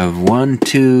we have 1,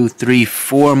 2, 3,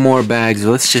 4 more bags.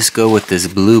 Let's just go with this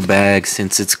blue bag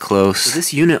since it's close. So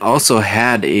this unit also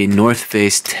had a North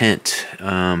Face tent,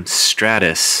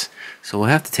 Stratus. So we'll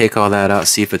have to take all that out,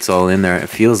 see if it's all in there. It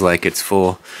feels like it's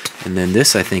full. And then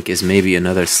this, I think, is maybe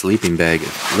another sleeping bag.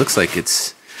 It looks like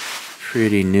it's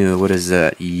pretty new. What is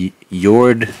that?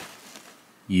 Yordwin?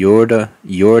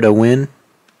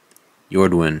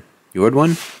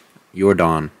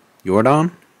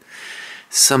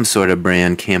 Some sort of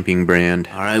brand, camping brand.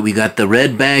 Alright, we got the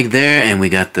red bag there, and we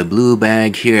got the blue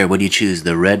bag here. What do you choose,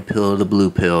 the red pill or the blue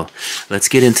pill? Let's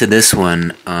get into this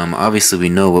one. Obviously we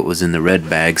know what was in the red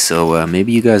bag, so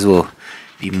maybe you guys will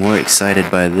be more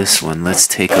excited by this one. Let's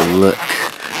take a look.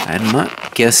 I'm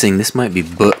not guessing, this might be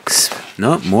books.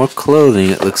 Nope, more clothing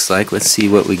it looks like. Let's see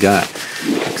what we got.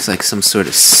 Looks like some sort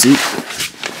of suit.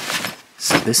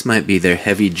 So this might be their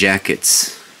heavy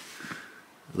jackets.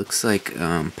 Looks like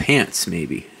pants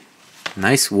maybe.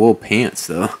 Nice wool pants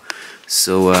though.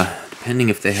 So depending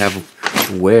if they have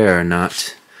wear or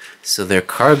not. So they're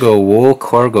wool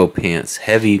cargo pants,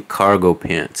 heavy cargo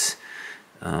pants.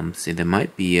 See, they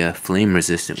might be flame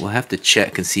resistant. We'll have to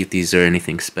check and see if these are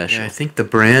anything special. Yeah, I think the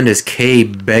brand is K.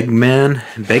 Bregman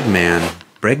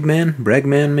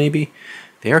maybe.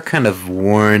 They are kind of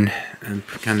worn and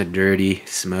kind of dirty,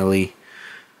 smelly.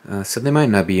 So they might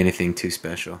not be anything too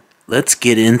special. Let's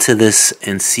get into this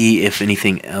and see if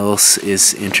anything else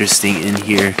is interesting in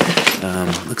here.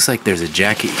 Looks like there's a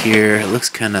jacket here. It looks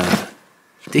kind of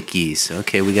Dickies.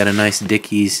 Okay, we got a nice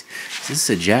Dickies. Is this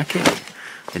a jacket?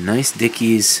 A nice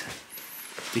Dickies.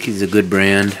 Dickies is a good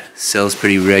brand. Sells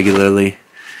pretty regularly.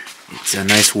 It's a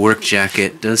nice work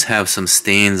jacket. Does have some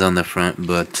stains on the front,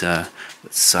 but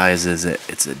what size is it?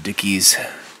 It's a Dickies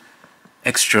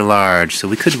extra large. So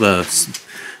we could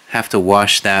have to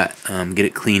wash that, get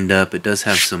it cleaned up. It does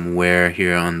have some wear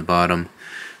here on the bottom.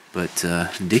 But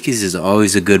Dickies is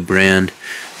always a good brand.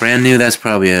 Brand new, that's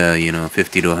probably a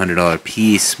 $50 to $100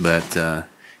 piece, but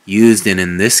used and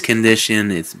in this condition,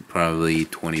 it's probably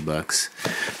 20 bucks.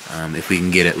 If we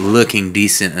can get it looking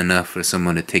decent enough for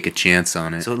someone to take a chance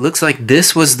on it. So it looks like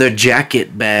this was their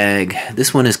jacket bag.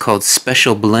 This one is called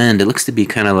Special Blend. It looks to be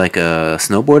kind of like a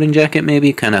snowboarding jacket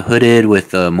maybe, kind of hooded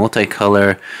with a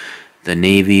multicolor, the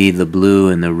navy, the blue,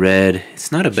 and the red.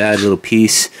 It's not a bad little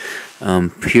piece.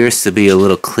 Appears to be a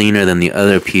little cleaner than the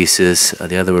other pieces.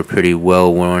 The other were pretty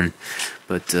well worn,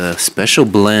 but Special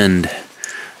Blend.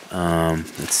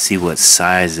 Let's see what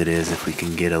size it is if we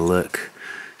can get a look.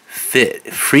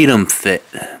 Fit, Freedom Fit.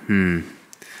 Oh,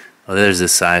 there's the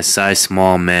size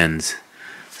small men's.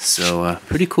 So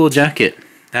pretty cool jacket.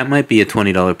 That might be a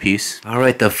 $20 piece.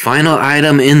 Alright, the final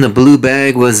item in the blue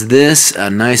bag was this. A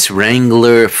nice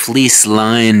Wrangler fleece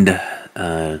lined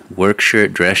work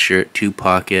shirt, dress shirt,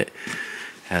 2-pocket.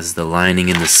 Has the lining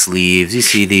in the sleeves. You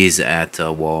see these at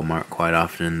Walmart quite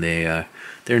often. They're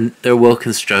well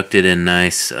constructed and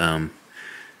nice,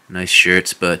 nice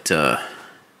shirts, but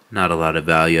not a lot of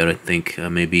value. I think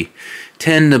maybe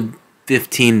 10 to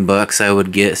 15 bucks I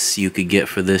would guess you could get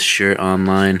for this shirt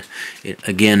online.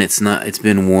 Again, it's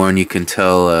been worn. You can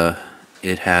tell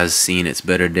it has seen its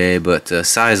better day, but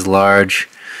size large,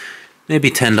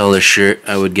 maybe $10 shirt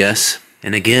I would guess.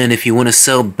 And again, if you want to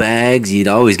sell bags, you'd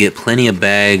always get plenty of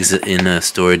bags in a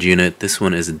storage unit. This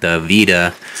one is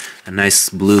Davida, a nice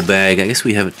blue bag. I guess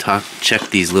we haven't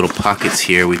checked these little pockets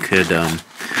here. We could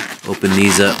open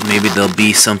these up. Maybe there'll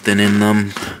be something in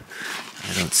them.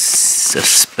 I don't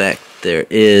suspect there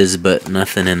is, but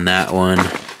nothing in that one.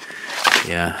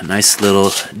 Yeah, a nice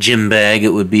little gym bag it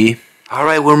would be.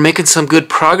 Alright, we're making some good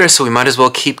progress, so we might as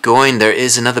well keep going. There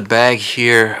is another bag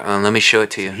here. Let me show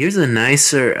it to you. Here's a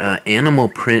nicer animal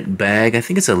print bag. I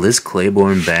think it's a Liz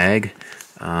Claiborne bag.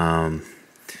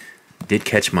 Did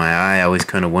catch my eye. I always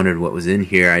kind of wondered what was in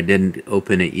here. I didn't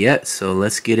open it yet, so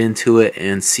let's get into it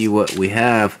and see what we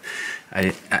have.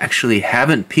 I actually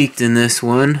haven't peeked in this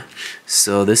one,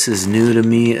 so this is new to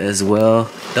me as well.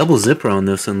 Double zipper on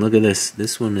this one. Look at this.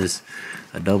 This one is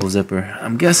a double zipper.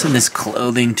 I'm guessing it's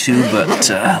clothing too, but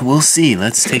we'll see.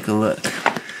 Let's take a look.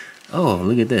 Oh,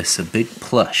 look at this. A big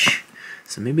plush.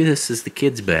 So maybe this is the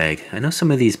kid's bag. I know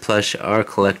some of these plush are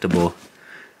collectible.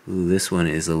 Ooh, this one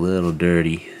is a little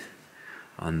dirty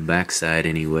on the back side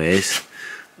anyways.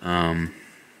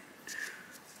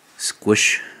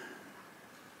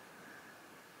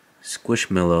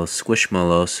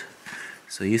 Squishmallows.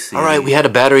 So you see. Alright, we had a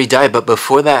battery die, but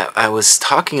before that I was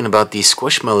talking about these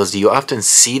Squishmallows. You often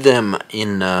see them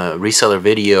in reseller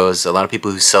videos. A lot of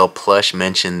people who sell plush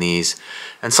mention these.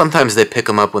 And sometimes they pick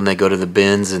them up when they go to the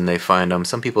bins and they find them.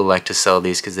 Some people like to sell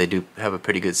these because they do have a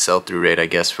pretty good sell-through rate, I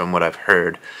guess, from what I've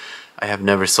heard. I have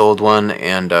never sold one,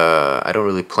 and I don't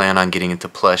really plan on getting into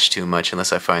plush too much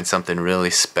unless I find something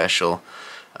really special.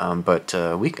 But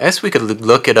I guess we could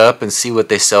look it up and see what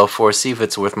they sell for, see if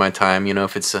it's worth my time. You know,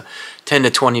 if it's a $10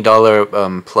 to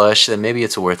 $20 plush, then maybe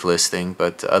it's worth listing.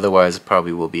 But otherwise, it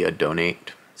probably will be a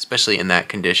donate, especially in that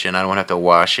condition. I don't want to have to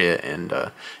wash it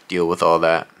and deal with all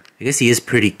that. I guess he is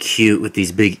pretty cute with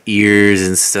these big ears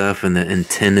and stuff and the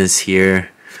antennas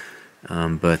here.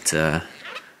 But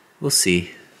we'll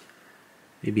see.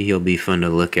 Maybe he'll be fun to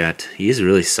look at. He is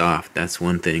really soft, that's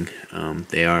one thing.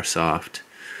 They are soft.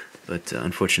 But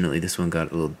unfortunately this one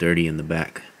got a little dirty in the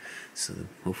back. So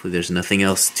hopefully there's nothing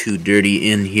else too dirty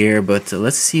in here. But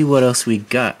let's see what else we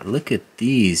got. Look at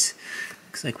these.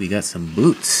 Looks like we got some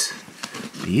boots.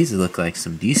 These look like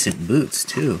some decent boots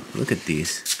too. Look at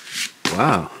these.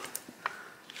 Wow.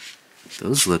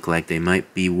 Those look like they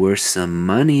might be worth some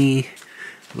money.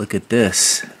 Look at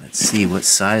this. Let's see, what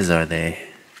size are they?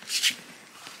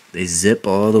 They zip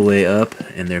all the way up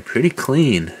and they're pretty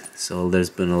clean. So there's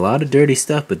been a lot of dirty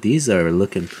stuff, but these are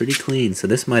looking pretty clean. So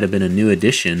this might have been a new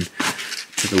addition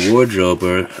to the wardrobe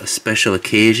or a special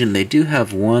occasion. They do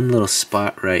have one little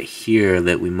spot right here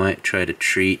that we might try to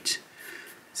treat.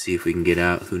 See if we can get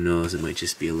out. Who knows? It might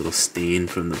just be a little stain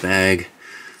from the bag.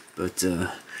 But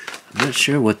I'm not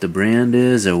sure what the brand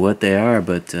is or what they are,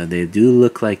 but they do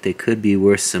look like they could be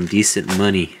worth some decent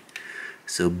money.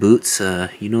 So boots,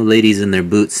 you know, ladies in their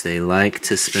boots, they like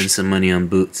to spend some money on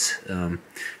boots.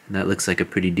 And that looks like a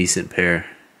pretty decent pair.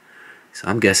 So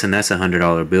I'm guessing that's a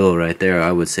 $100 bill right there.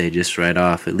 I would say just right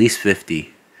off, at least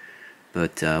 50.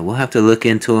 But we'll have to look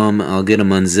into them. I'll get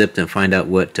them unzipped and find out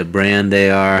what brand they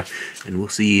are, and we'll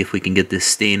see if we can get this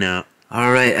stain out.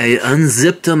 Alright, I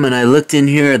unzipped them and I looked in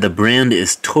here. The brand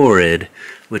is Torrid,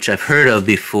 which I've heard of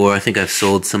before. I think I've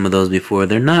sold some of those before.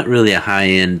 They're not really a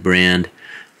high-end branded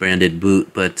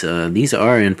boot, but these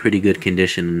are in pretty good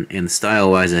condition, and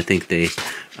style-wise I think they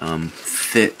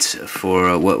fit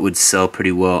for what would sell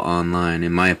pretty well online,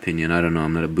 in my opinion. I don't know,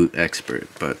 I'm not a boot expert,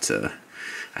 but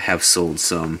I have sold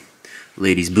some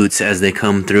ladies' boots as they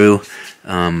come through.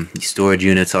 Storage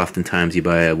units, oftentimes you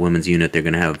buy a women's unit, they're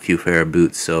going to have a few pair of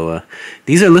boots. So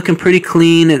these are looking pretty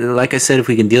clean. Like I said, if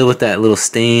we can deal with that little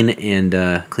stain and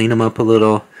clean them up a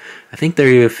little, I think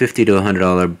they're $50 to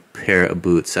 $100 pair of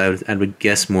boots. I would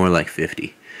guess more like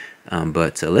 50.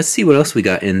 But let's see what else we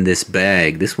got in this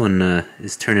bag. This one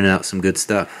is turning out some good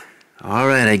stuff.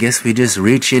 Alright, I guess we just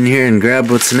reach in here and grab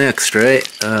what's next, right?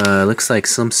 Looks like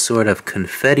some sort of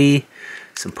confetti,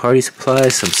 some party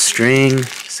supplies, some string,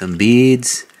 some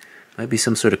beads. Might be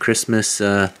some sort of Christmas.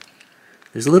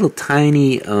 There's little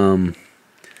tiny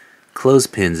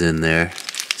clothespins in there.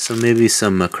 So maybe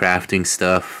some crafting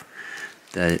stuff.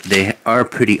 They are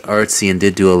pretty artsy and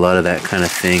did do a lot of that kind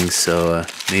of thing, so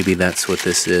maybe that's what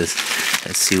this is.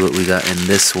 Let's see what we got in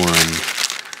this one.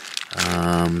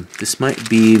 This might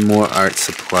be more art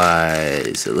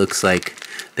supplies. It looks like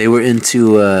they were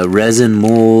into resin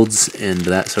molds and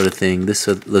that sort of thing. This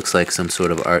looks like some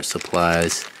sort of art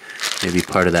supplies. Maybe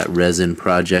part of that resin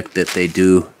project that they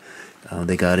do.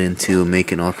 They got into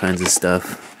making all kinds of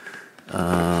stuff.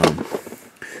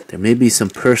 There may be some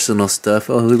personal stuff.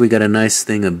 Oh, we got a nice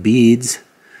thing of beads.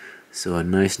 So a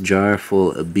nice jar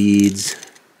full of beads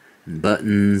and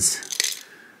buttons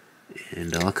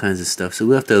and all kinds of stuff. So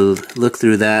we'll have to look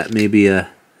through that, maybe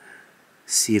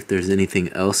see if there's anything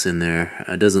else in there.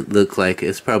 It doesn't look like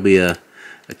it's probably a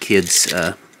kid's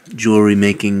jewelry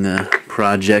making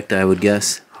project, I would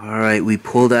guess. Alright, we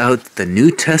pulled out the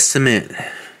New Testament.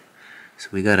 So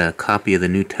we got a copy of the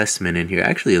New Testament in here.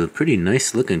 Actually, a pretty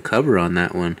nice looking cover on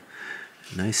that one.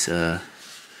 Nice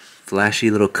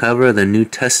flashy little cover of the New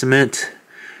Testament.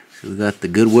 So we got the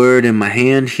good word in my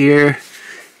hand here,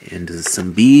 and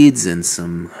some beads and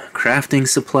some crafting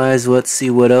supplies. Let's see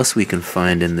what else we can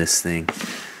find in this thing.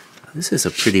 This is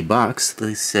a pretty box.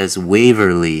 This says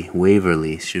Waverly.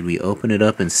 Waverly. Should we open it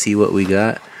up and see what we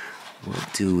got?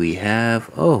 What do we have?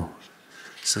 Oh,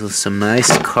 so some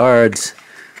nice cards,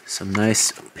 some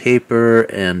nice paper,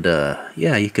 and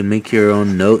yeah, you can make your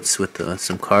own notes with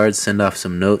some cards, send off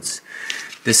some notes.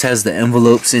 This has the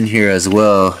envelopes in here as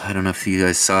well. I don't know if you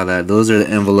guys saw that. Those are the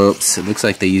envelopes. It looks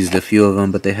like they used a few of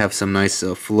them, but they have some nice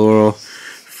floral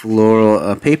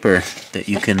paper that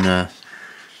you can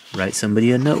write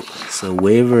somebody a note. So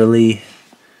Waverly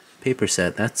paper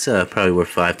set. That's probably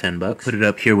worth $5-10. Put it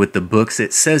up here with the books.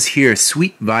 It says here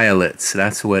Sweet Violets.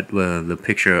 That's what the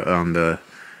picture on the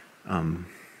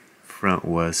front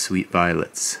was. Sweet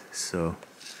Violets. So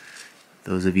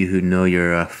those of you who know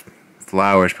your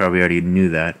flowers probably already knew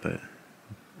that, but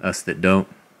us that don't,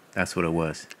 that's what it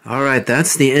was. Alright,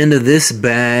 that's the end of this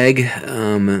bag.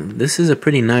 This is a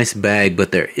pretty nice bag,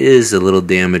 but there is a little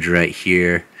damage right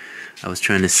here. I was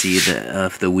trying to see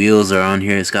if the wheels are on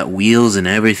here. It's got wheels and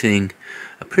everything.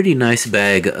 A pretty nice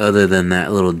bag other than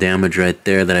that little damage right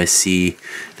there that I see.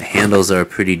 The handles are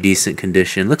pretty decent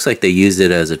condition. Looks like they used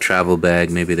it as a travel bag.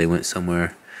 Maybe they went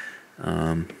somewhere.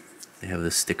 They have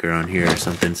the sticker on here or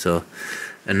something. So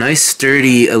a nice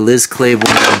sturdy Liz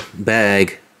Claiborne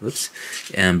bag. Whoops.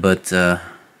 But I'm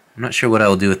not sure what I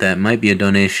will do with that. It might be a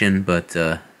donation, but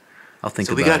I'll think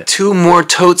about it. So we got 2 more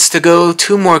totes to go.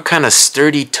 2 more kind of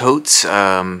sturdy totes.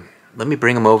 Let me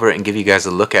bring them over and give you guys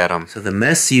a look at them. So the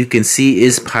mess you can see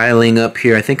is piling up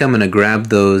here. I think I'm going to grab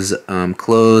those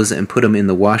clothes and put them in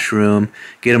the washroom.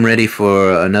 Get them ready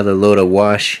for another load of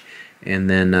wash. And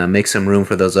then make some room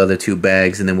for those other 2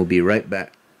 bags. And then we'll be right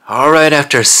back. Alright,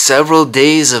 after several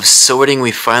days of sorting,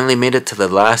 we finally made it to the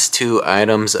last 2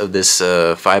 items of this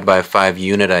 5x5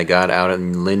 unit I got out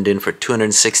in Linden for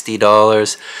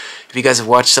 $260. If you guys have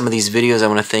watched some of these videos, I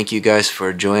want to thank you guys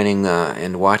for joining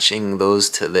and watching those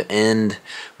to the end.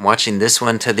 I'm watching this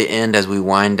one to the end as we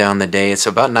wind down the day. It's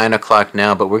about 9 o'clock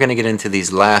now, but we're going to get into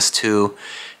these last 2.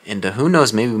 And who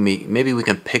knows, maybe we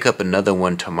can pick up another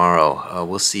one tomorrow.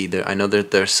 We'll see. I know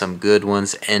that there's some good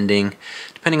ones ending.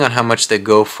 Depending on how much they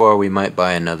go for, we might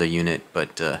buy another unit.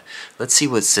 But let's see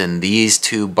what's in these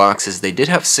 2 boxes. They did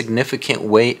have significant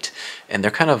weight, and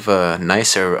they're kind of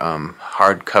nicer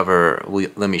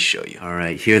hardcover. Let me show you. All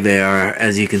right, here they are.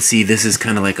 As you can see, this is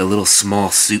kind of like a little small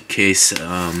suitcase.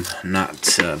 Not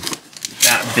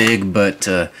that big, but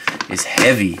it's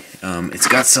heavy. It's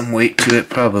got some weight to it,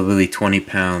 probably 20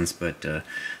 pounds. But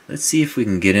let's see if we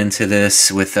can get into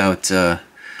this without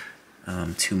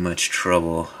too much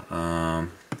trouble.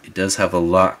 It does have a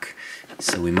lock,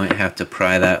 so we might have to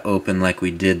pry that open like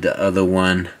we did the other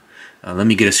one. Let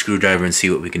me get a screwdriver and see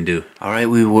what we can do. Alright,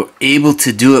 we were able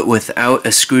to do it without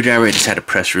a screwdriver. I just had to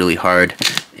press really hard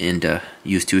and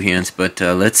use 2 hands. But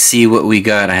let's see what we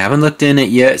got. I haven't looked in it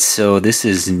yet, so this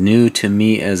is new to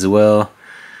me as well.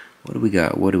 What do we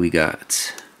got? What do we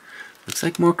got? Looks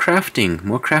like more crafting.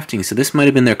 More crafting. So this might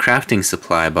have been their crafting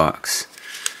supply box.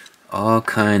 All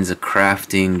kinds of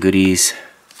crafting goodies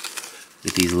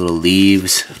with these little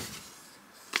leaves.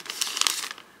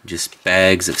 Just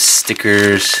bags of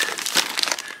stickers.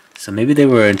 So maybe they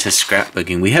were into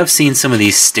scrapbooking. We have seen some of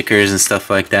these stickers and stuff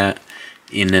like that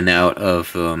in and out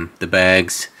of the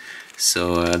bags.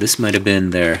 So this might have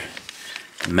been their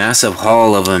massive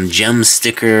haul of them. Gem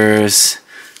stickers.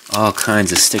 All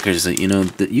kinds of stickers. You know,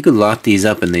 you could lock these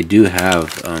up and they do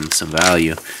have some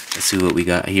value. Let's see what we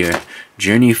got here.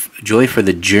 Joy for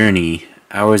the Journey.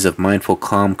 Hours of mindful,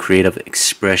 calm, creative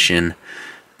expression.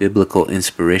 Biblical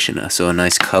inspiration. So a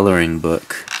nice coloring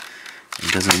book.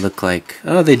 It doesn't look like...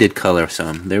 Oh, they did color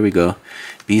some. There we go.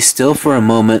 Be still for a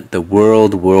moment. The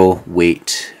world will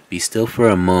wait. Be still for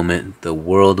a moment. The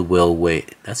world will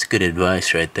wait. That's good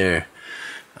advice right there.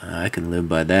 I can live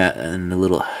by that. And a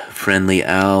little friendly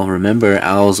owl. Remember,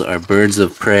 owls are birds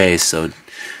of prey, so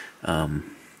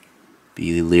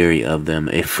be leery of them.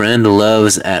 A friend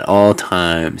loves at all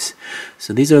times.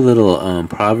 So these are little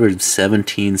Proverbs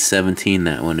 17:17,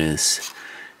 that one is.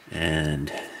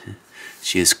 And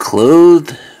she is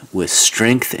clothed with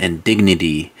strength and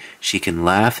dignity. She can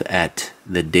laugh at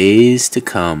the days to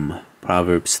come.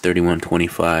 Proverbs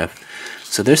 31:25.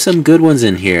 So there's some good ones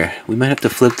in here. We might have to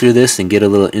flip through this and get a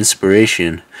little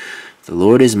inspiration. The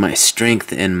Lord is my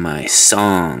strength and my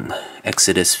song.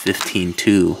 Exodus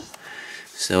 15:2.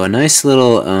 So a nice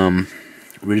little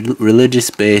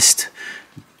religious-based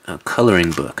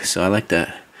coloring book. So I like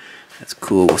that. That's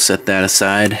cool. We'll set that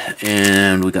aside.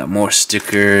 And we got more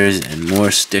stickers and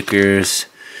more stickers.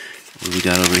 What do we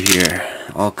got over here?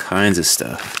 All kinds of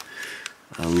stuff.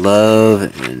 I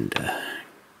love and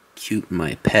cute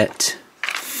my pet.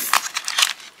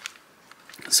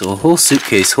 So a whole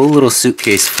suitcase, whole little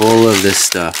suitcase full of this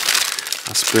stuff.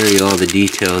 I'll spare you all the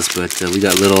details, but we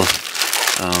got little,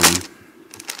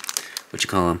 what you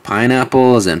call them,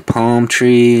 pineapples and palm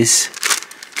trees.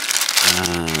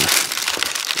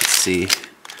 Let's see.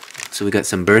 So we got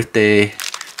some birthday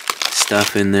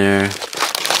stuff in there.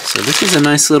 So this is a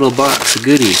nice little box of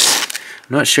goodies.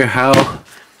 I'm not sure how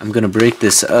I'm gonna break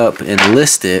this up and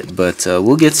list it, but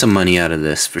we'll get some money out of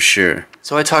this for sure.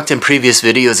 So I talked in previous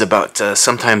videos about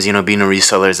sometimes, you know, being a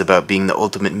reseller is about being the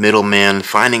ultimate middleman,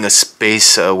 finding a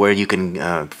space where you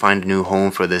can find a new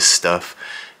home for this stuff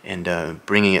and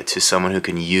bringing it to someone who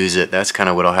can use it. That's kind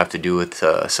of what I'll have to do with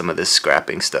some of this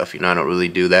scrapping stuff. You know, I don't really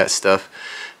do that stuff,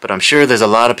 but I'm sure there's a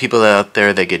lot of people out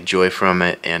there that get joy from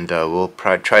it, and we'll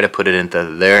try to put it into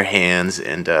their hands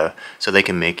and so they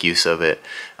can make use of it.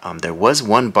 There was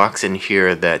one box in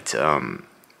here that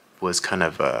was kind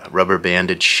of rubber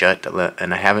banded shut,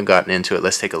 and I haven't gotten into it.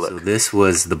 Let's take a look. So this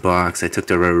was the box. I took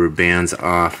the rubber bands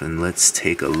off, and let's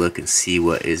take a look and see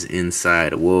what is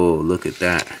inside. Whoa, look at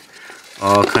that.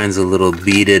 All kinds of little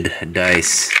beaded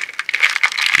dice.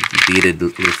 Beaded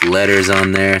with letters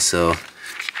on there. So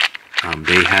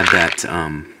they had that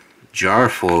jar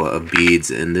full of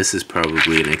beads, and this is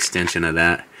probably an extension of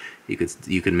that.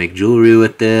 You could make jewelry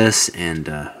with this, and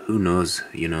who knows,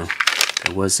 you know.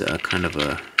 There was a kind of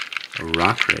a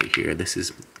rock right here. This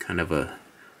is kind of a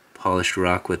polished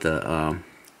rock with a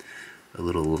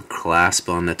little clasp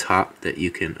on the top that you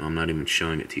can, I'm not even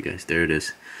showing it to you guys. There it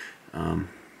is.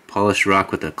 Polished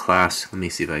rock with a clasp. Let me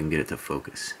see if I can get it to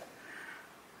focus.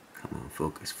 Come on,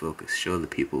 focus, focus. Show the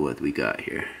people what we got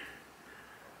here.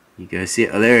 You guys see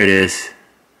it? Oh, there it is.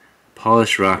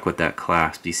 Polished rock with that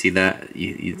clasp. Do you see that?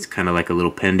 It's kind of like a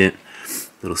little pendant,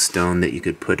 little stone that you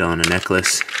could put on a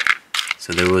necklace.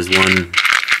 So there was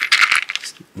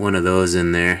one of those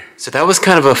in there. So that was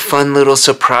kind of a fun little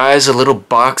surprise, a little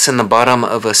box in the bottom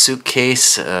of a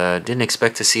suitcase. Didn't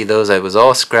expect to see those. I was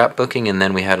all scrapbooking, and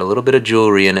then we had a little bit of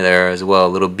jewelry in there as well, a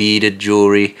little beaded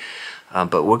jewelry.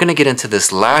 But we're going to get into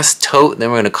this last tote, then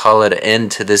we're going to call it an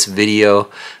end to this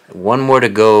video. One more to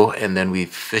go, and then we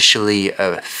officially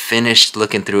finished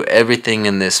looking through everything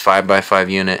in this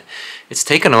 5x5 unit. It's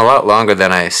taken a lot longer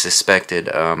than I suspected.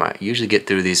 I usually get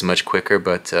through these much quicker,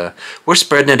 but we're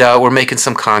spreading it out. We're making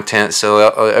some content, so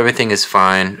everything is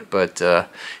fine. But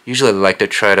usually I like to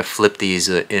try to flip these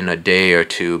in a day or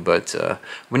two. But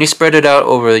when you spread it out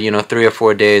over, you know, 3 or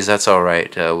 4 days, that's all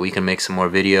right. We can make some more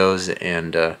videos,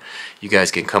 and you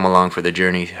guys can come along for the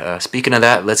journey. Speaking of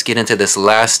that, let's get into this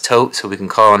last tote so we can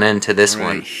call an end to this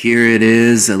one. Here it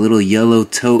is, a little yellow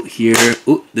tote here.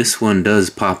 Ooh, this one does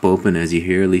pop open, as you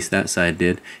hear. At least that side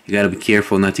did. You gotta be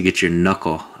careful not to get your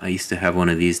knuckle. I used to have one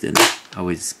of these that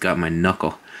always got my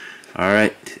knuckle.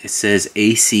 Alright, it says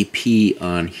ACP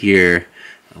on here.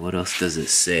 What else does it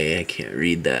say? I can't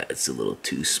read that. It's a little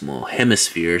too small.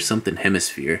 Hemisphere, something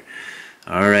hemisphere.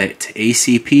 Alright,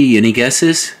 ACP. Any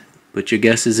guesses? Put your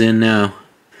guesses in now.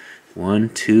 1,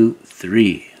 2,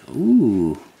 3.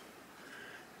 Ooh.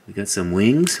 We got some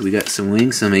wings. We got some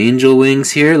wings, some angel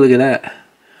wings here. Look at that.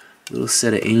 Little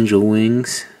set of angel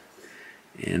wings.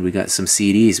 And we got some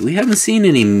CDs. We haven't seen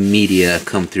any media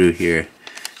come through here.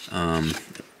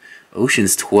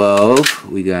 Ocean's 12.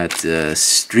 We got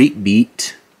Street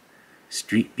Beat.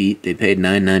 Street Beat. They paid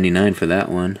 $9.99 for that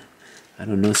one. I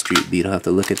don't know Street Beat. I'll have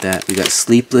to look at that. We got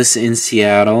Sleepless in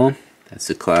Seattle. That's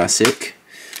a classic.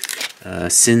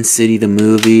 Sin City the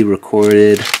movie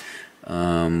recorded.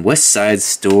 West Side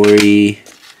Story.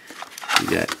 We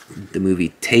got the movie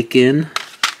Taken.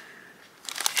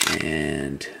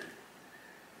 And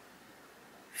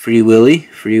Free Willy.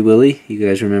 Free Willy. You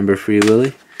guys remember Free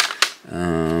Willy?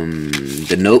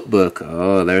 The Notebook.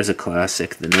 Oh, there's a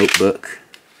classic. The Notebook.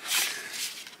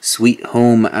 Sweet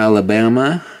Home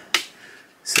Alabama.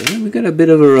 So we got a bit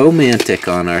of a romantic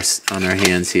on our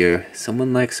hands here.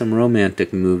 Someone likes some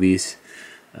romantic movies.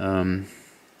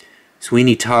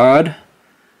 Sweeney Todd.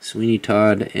 Sweeney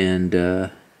Todd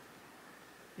and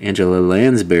Angela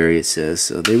Lansbury, it says.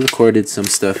 So they recorded some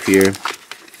stuff here.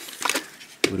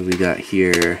 What do we got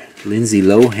here? Lindsay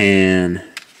Lohan.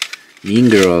 Mean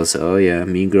Girls. Oh yeah,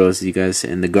 Mean Girls, you guys.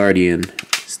 And The Guardian,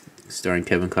 starring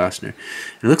Kevin Costner.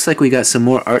 It looks like we got some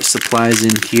more art supplies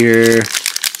in here.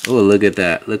 Oh, look at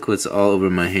that. Look what's all over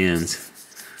my hands.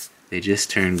 They just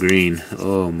turned green.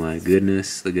 Oh my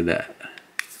goodness. Look at that.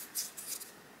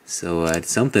 So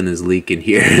something is leaking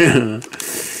here.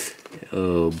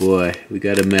 Oh boy, we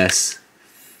got a mess.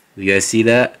 You guys see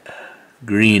that?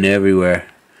 Green everywhere.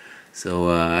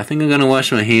 So I think I'm gonna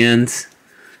wash my hands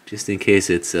just in case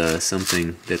it's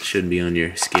something that shouldn't be on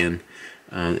your skin.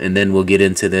 And then we'll get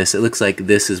into this. It looks like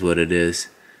this is what it is.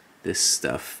 This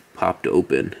stuff popped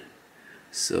open.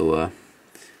 So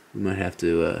we might have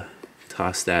to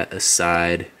toss that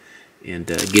aside and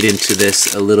get into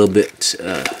this a little bit.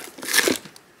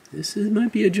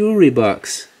 Might be a jewelry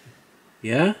box.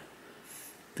 Yeah?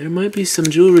 There might be some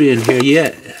jewelry in here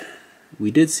yet. We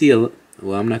did see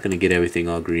well, I'm not going to get everything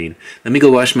all green. Let me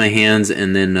go wash my hands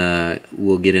and then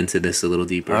we'll get into this a little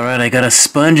deeper. Alright, I got a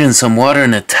sponge and some water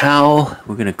and a towel.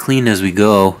 We're going to clean as we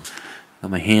go.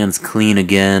 Got my hands clean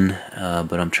again,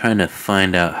 but I'm trying to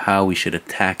find out how we should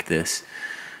attack this.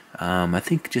 I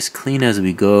think just clean as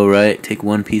we go, right? Take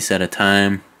one piece at a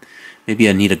time. Maybe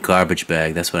I need a garbage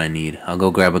bag. That's what I need. I'll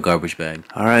go grab a garbage bag.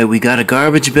 Alright, we got a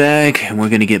garbage bag and we're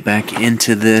going to get back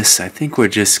into this. I think we're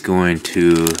just going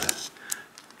to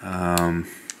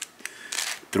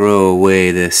throw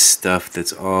away this stuff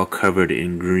that's all covered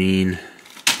in green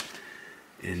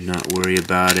and not worry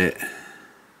about it.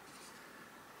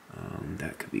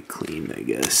 That could be cleaned, I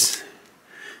guess.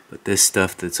 But this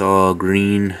stuff that's all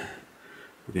green,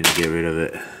 we're gonna get rid of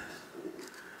it.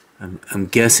 I'm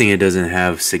guessing it doesn't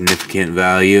have significant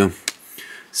value,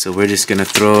 so we're just gonna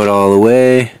throw it all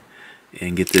away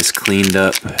and get this cleaned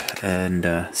up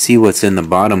and see what's in the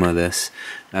bottom of this.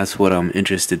 That's what I'm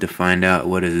interested to find out,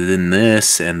 what is in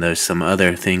this, and there's some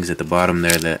other things at the bottom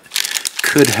there that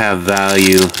could have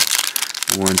value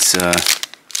once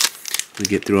we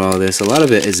get through all this. A lot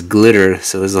of it is glitter,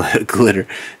 so there's a lot of glitter.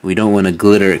 We don't want a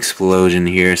glitter explosion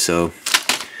here, so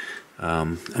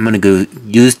I'm gonna go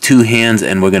use two hands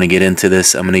and we're gonna get into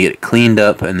this. I'm gonna get it cleaned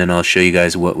up and then I'll show you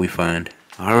guys what we find.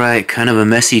 Alright, kind of a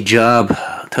messy job.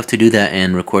 Tough to do that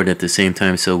and record at the same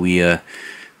time, so we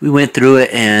went through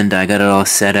it and I got it all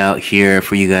set out here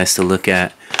for you guys to look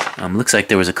at. Looks like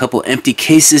there was a couple empty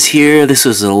cases here. This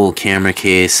was an old camera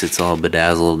case. It's all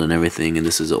bedazzled and everything, and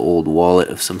this is an old wallet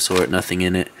of some sort, nothing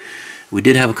in it. We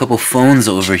did have a couple phones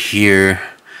over here.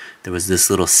 There was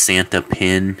this little Santa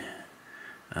pin,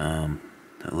 a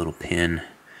little pin,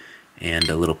 and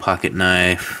a little pocket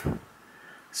knife.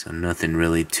 So nothing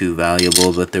really too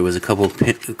valuable, but there was a couple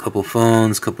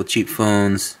phones, couple cheap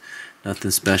phones, nothing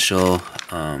special.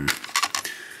 And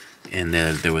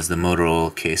then there was the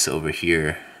Motorola case over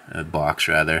here, a box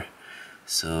rather.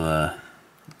 So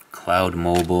Cloud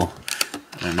Mobile,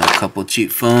 I don't know, a couple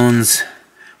cheap phones,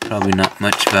 probably not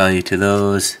much value to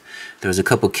those. There's a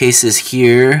couple cases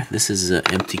here. This is an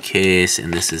empty case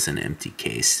and this is an empty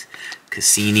case.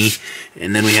 Cassini.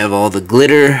 And then we have all the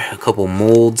glitter, a couple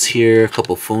molds here, a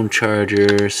couple phone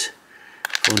chargers.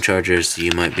 Phone chargers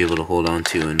you might be able to hold on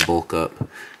to and bulk up.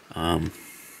 And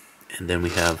then we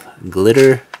have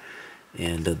glitter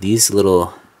and these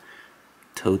little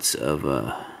totes of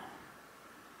I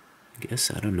guess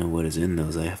I don't know what is in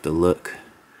those. I have to look.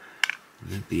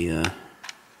 Might be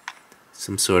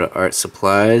some sort of art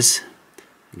supplies.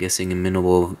 I'm guessing a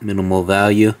minimal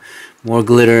value. More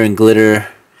glitter and glitter,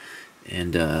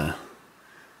 and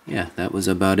yeah, that was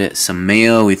about it. Some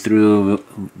mail. We threw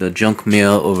the junk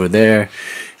mail over there,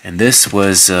 and this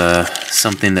was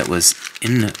something that was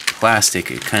in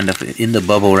plastic. It kind of in the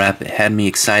bubble wrap. It had me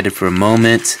excited for a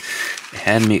moment. It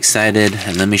had me excited,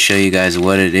 and let me show you guys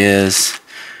what it is.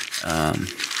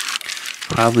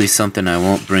 Probably something I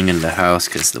won't bring in the house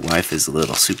because the wife is a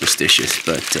little superstitious,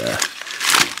 but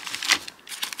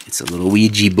it's a little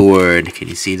Ouija board. Can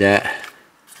you see that?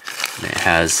 And it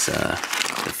has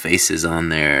the faces on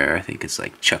there. I think it's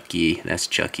like Chucky. That's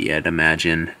Chucky, I'd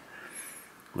imagine.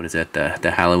 What is that?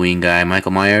 The Halloween guy,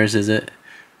 Michael Myers, is it?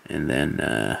 And then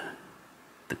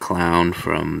the clown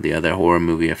from the other horror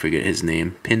movie. I forget his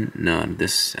name.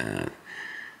 I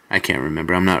can't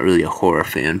remember. I'm not really a horror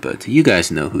fan, but you guys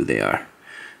know who they are.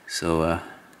 So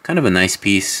kind of a nice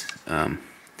piece,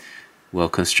 well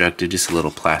constructed, just a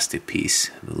little plastic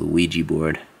piece, a little Ouija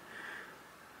board.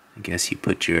 I guess you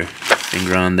put your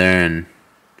finger on there and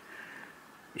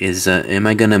am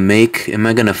I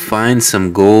gonna find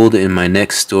some gold in my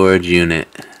next storage unit?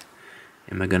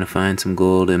 Am I gonna find some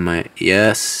gold in my,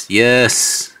 yes.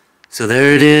 So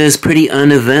there it is, pretty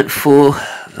uneventful.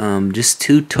 Just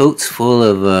two totes full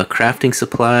of crafting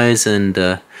supplies and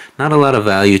not a lot of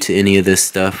value to any of this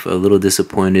stuff. A little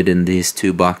disappointed in these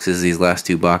last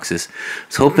two boxes. I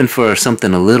was hoping for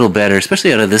something a little better,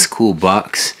 especially out of this cool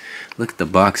box. Look, the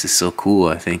box is so cool.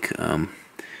 I think I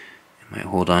might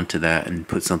hold on to that and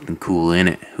put something cool in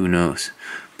it. Who knows?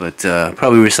 But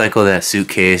probably recycle that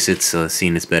suitcase. It's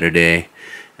seen its better day.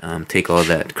 take all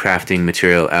that crafting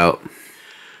material out.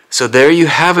 So there you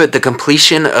have it, the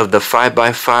completion of the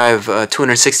 5x5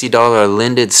 $260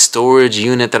 linded storage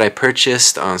unit that I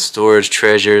purchased on Storage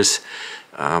Treasures.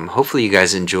 Hopefully you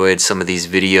guys enjoyed some of these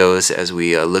videos as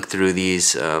we look through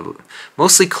these.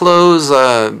 Mostly clothes,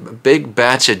 big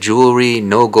batch of jewelry,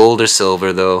 no gold or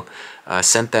silver though.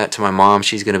 Sent that to my mom.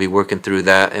 She's going to be working through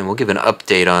that, and we'll give an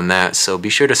update on that. So be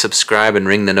sure to subscribe and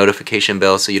ring the notification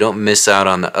bell so you don't miss out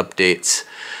on the updates.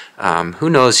 Who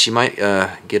knows, she might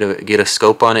get a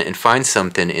scope on it and find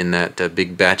something in that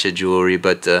big batch of jewelry,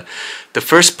 but the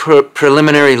first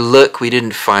preliminary look, we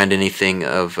didn't find anything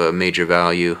of major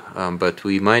value, but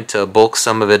we might bulk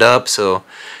some of it up, so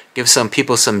give some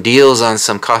people some deals on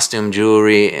some costume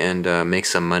jewelry and make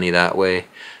some money that way.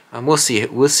 We'll see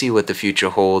what the future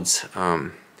holds.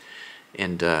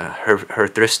 And her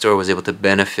thrift store was able to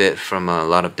benefit from a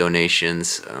lot of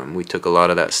donations. We took a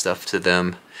lot of that stuff to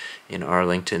them in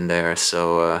Arlington there,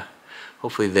 so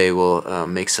hopefully they will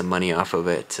make some money off of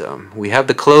it. We have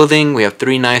the clothing, we have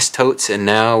 3 nice totes, and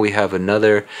now we have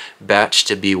another batch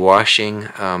to be washing.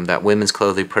 That women's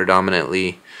clothing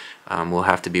predominantly will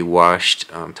have to be washed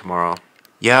tomorrow.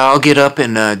 Yeah, I'll get up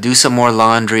and do some more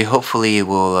laundry. Hopefully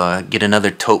we'll get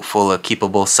another tote full of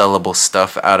keepable, sellable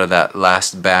stuff out of that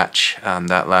last batch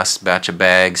of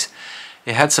bags.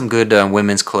 It had some good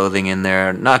women's clothing in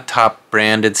there. Not top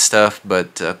branded stuff,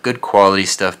 but good quality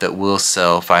stuff that will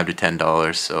sell $5 to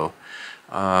 $10. So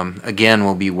again,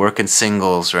 we'll be working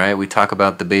singles, right? We talk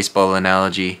about the baseball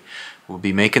analogy. We'll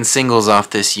be making singles off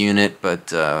this unit,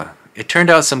 but it turned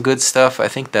out some good stuff. I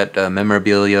think that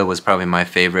memorabilia was probably my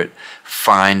favorite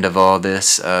find of all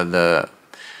this. The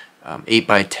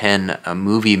 8x10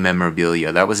 movie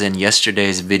memorabilia. That was in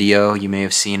yesterday's video. You may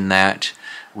have seen that.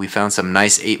 We found some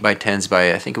nice 8x10s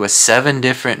by, I think it was 7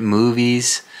 different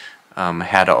movies.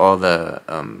 Had all the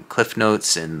cliff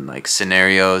notes and like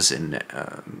scenarios and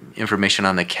information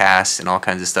on the cast and all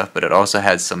kinds of stuff, but it also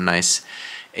had some nice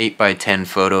 8x10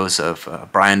 photos of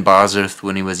Brian Bosworth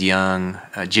when he was young,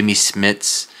 Jimmy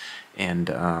Smits, and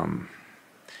I'm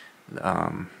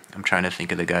trying to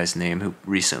think of the guy's name who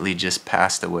recently just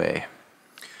passed away.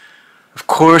 Of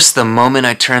course, the moment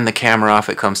I turn the camera off,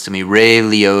 it comes to me. Ray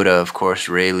Liotta, of course,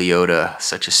 Ray Liotta,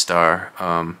 such a star.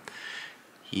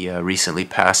 He recently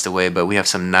passed away, but we have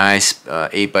some nice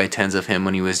 8x10s of him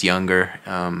when he was younger.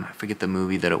 I forget the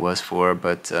movie that it was for,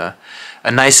 but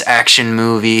a nice action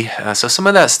movie. So some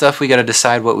of that stuff we got to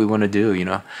decide what we want to do, you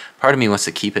know. Part of me wants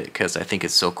to keep it because I think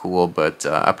it's so cool, but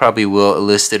I probably will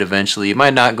list it eventually. It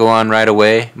might not go on right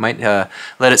away. Might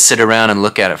let it sit around and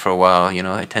look at it for a while, you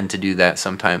know. I tend to do that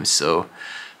sometimes, so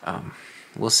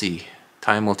we'll see.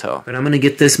 Time will tell. But I'm going to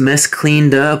get this mess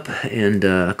cleaned up and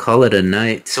call it a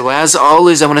night. So as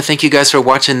always, I want to thank you guys for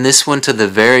watching this one to the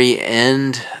very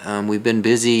end. We've been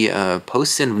busy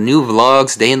posting new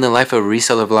vlogs, day in the life of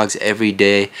reseller vlogs every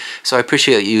day. So I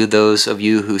appreciate you, those of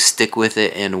you who stick with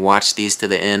it and watch these to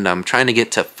the end. I'm trying to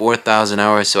get to 4,000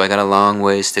 hours, so I got a long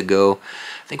ways to go.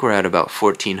 I think we're at about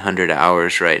 1,400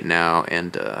 hours right now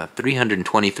and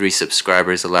 323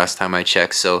 subscribers the last time I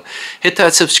checked. So hit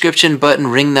that subscription button,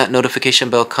 ring that notification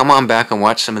bell, come on back and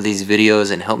watch some of these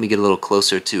videos and help me get a little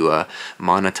closer to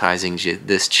monetizing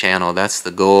this channel. That's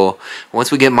the goal.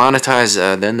 Once we get monetized,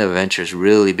 then the adventures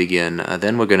really begin.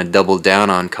 Then we're going to double down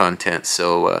on content.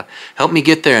 So help me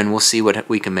get there and we'll see what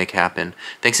we can make happen.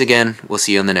 Thanks again. We'll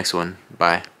see you on the next one.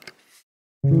 Bye.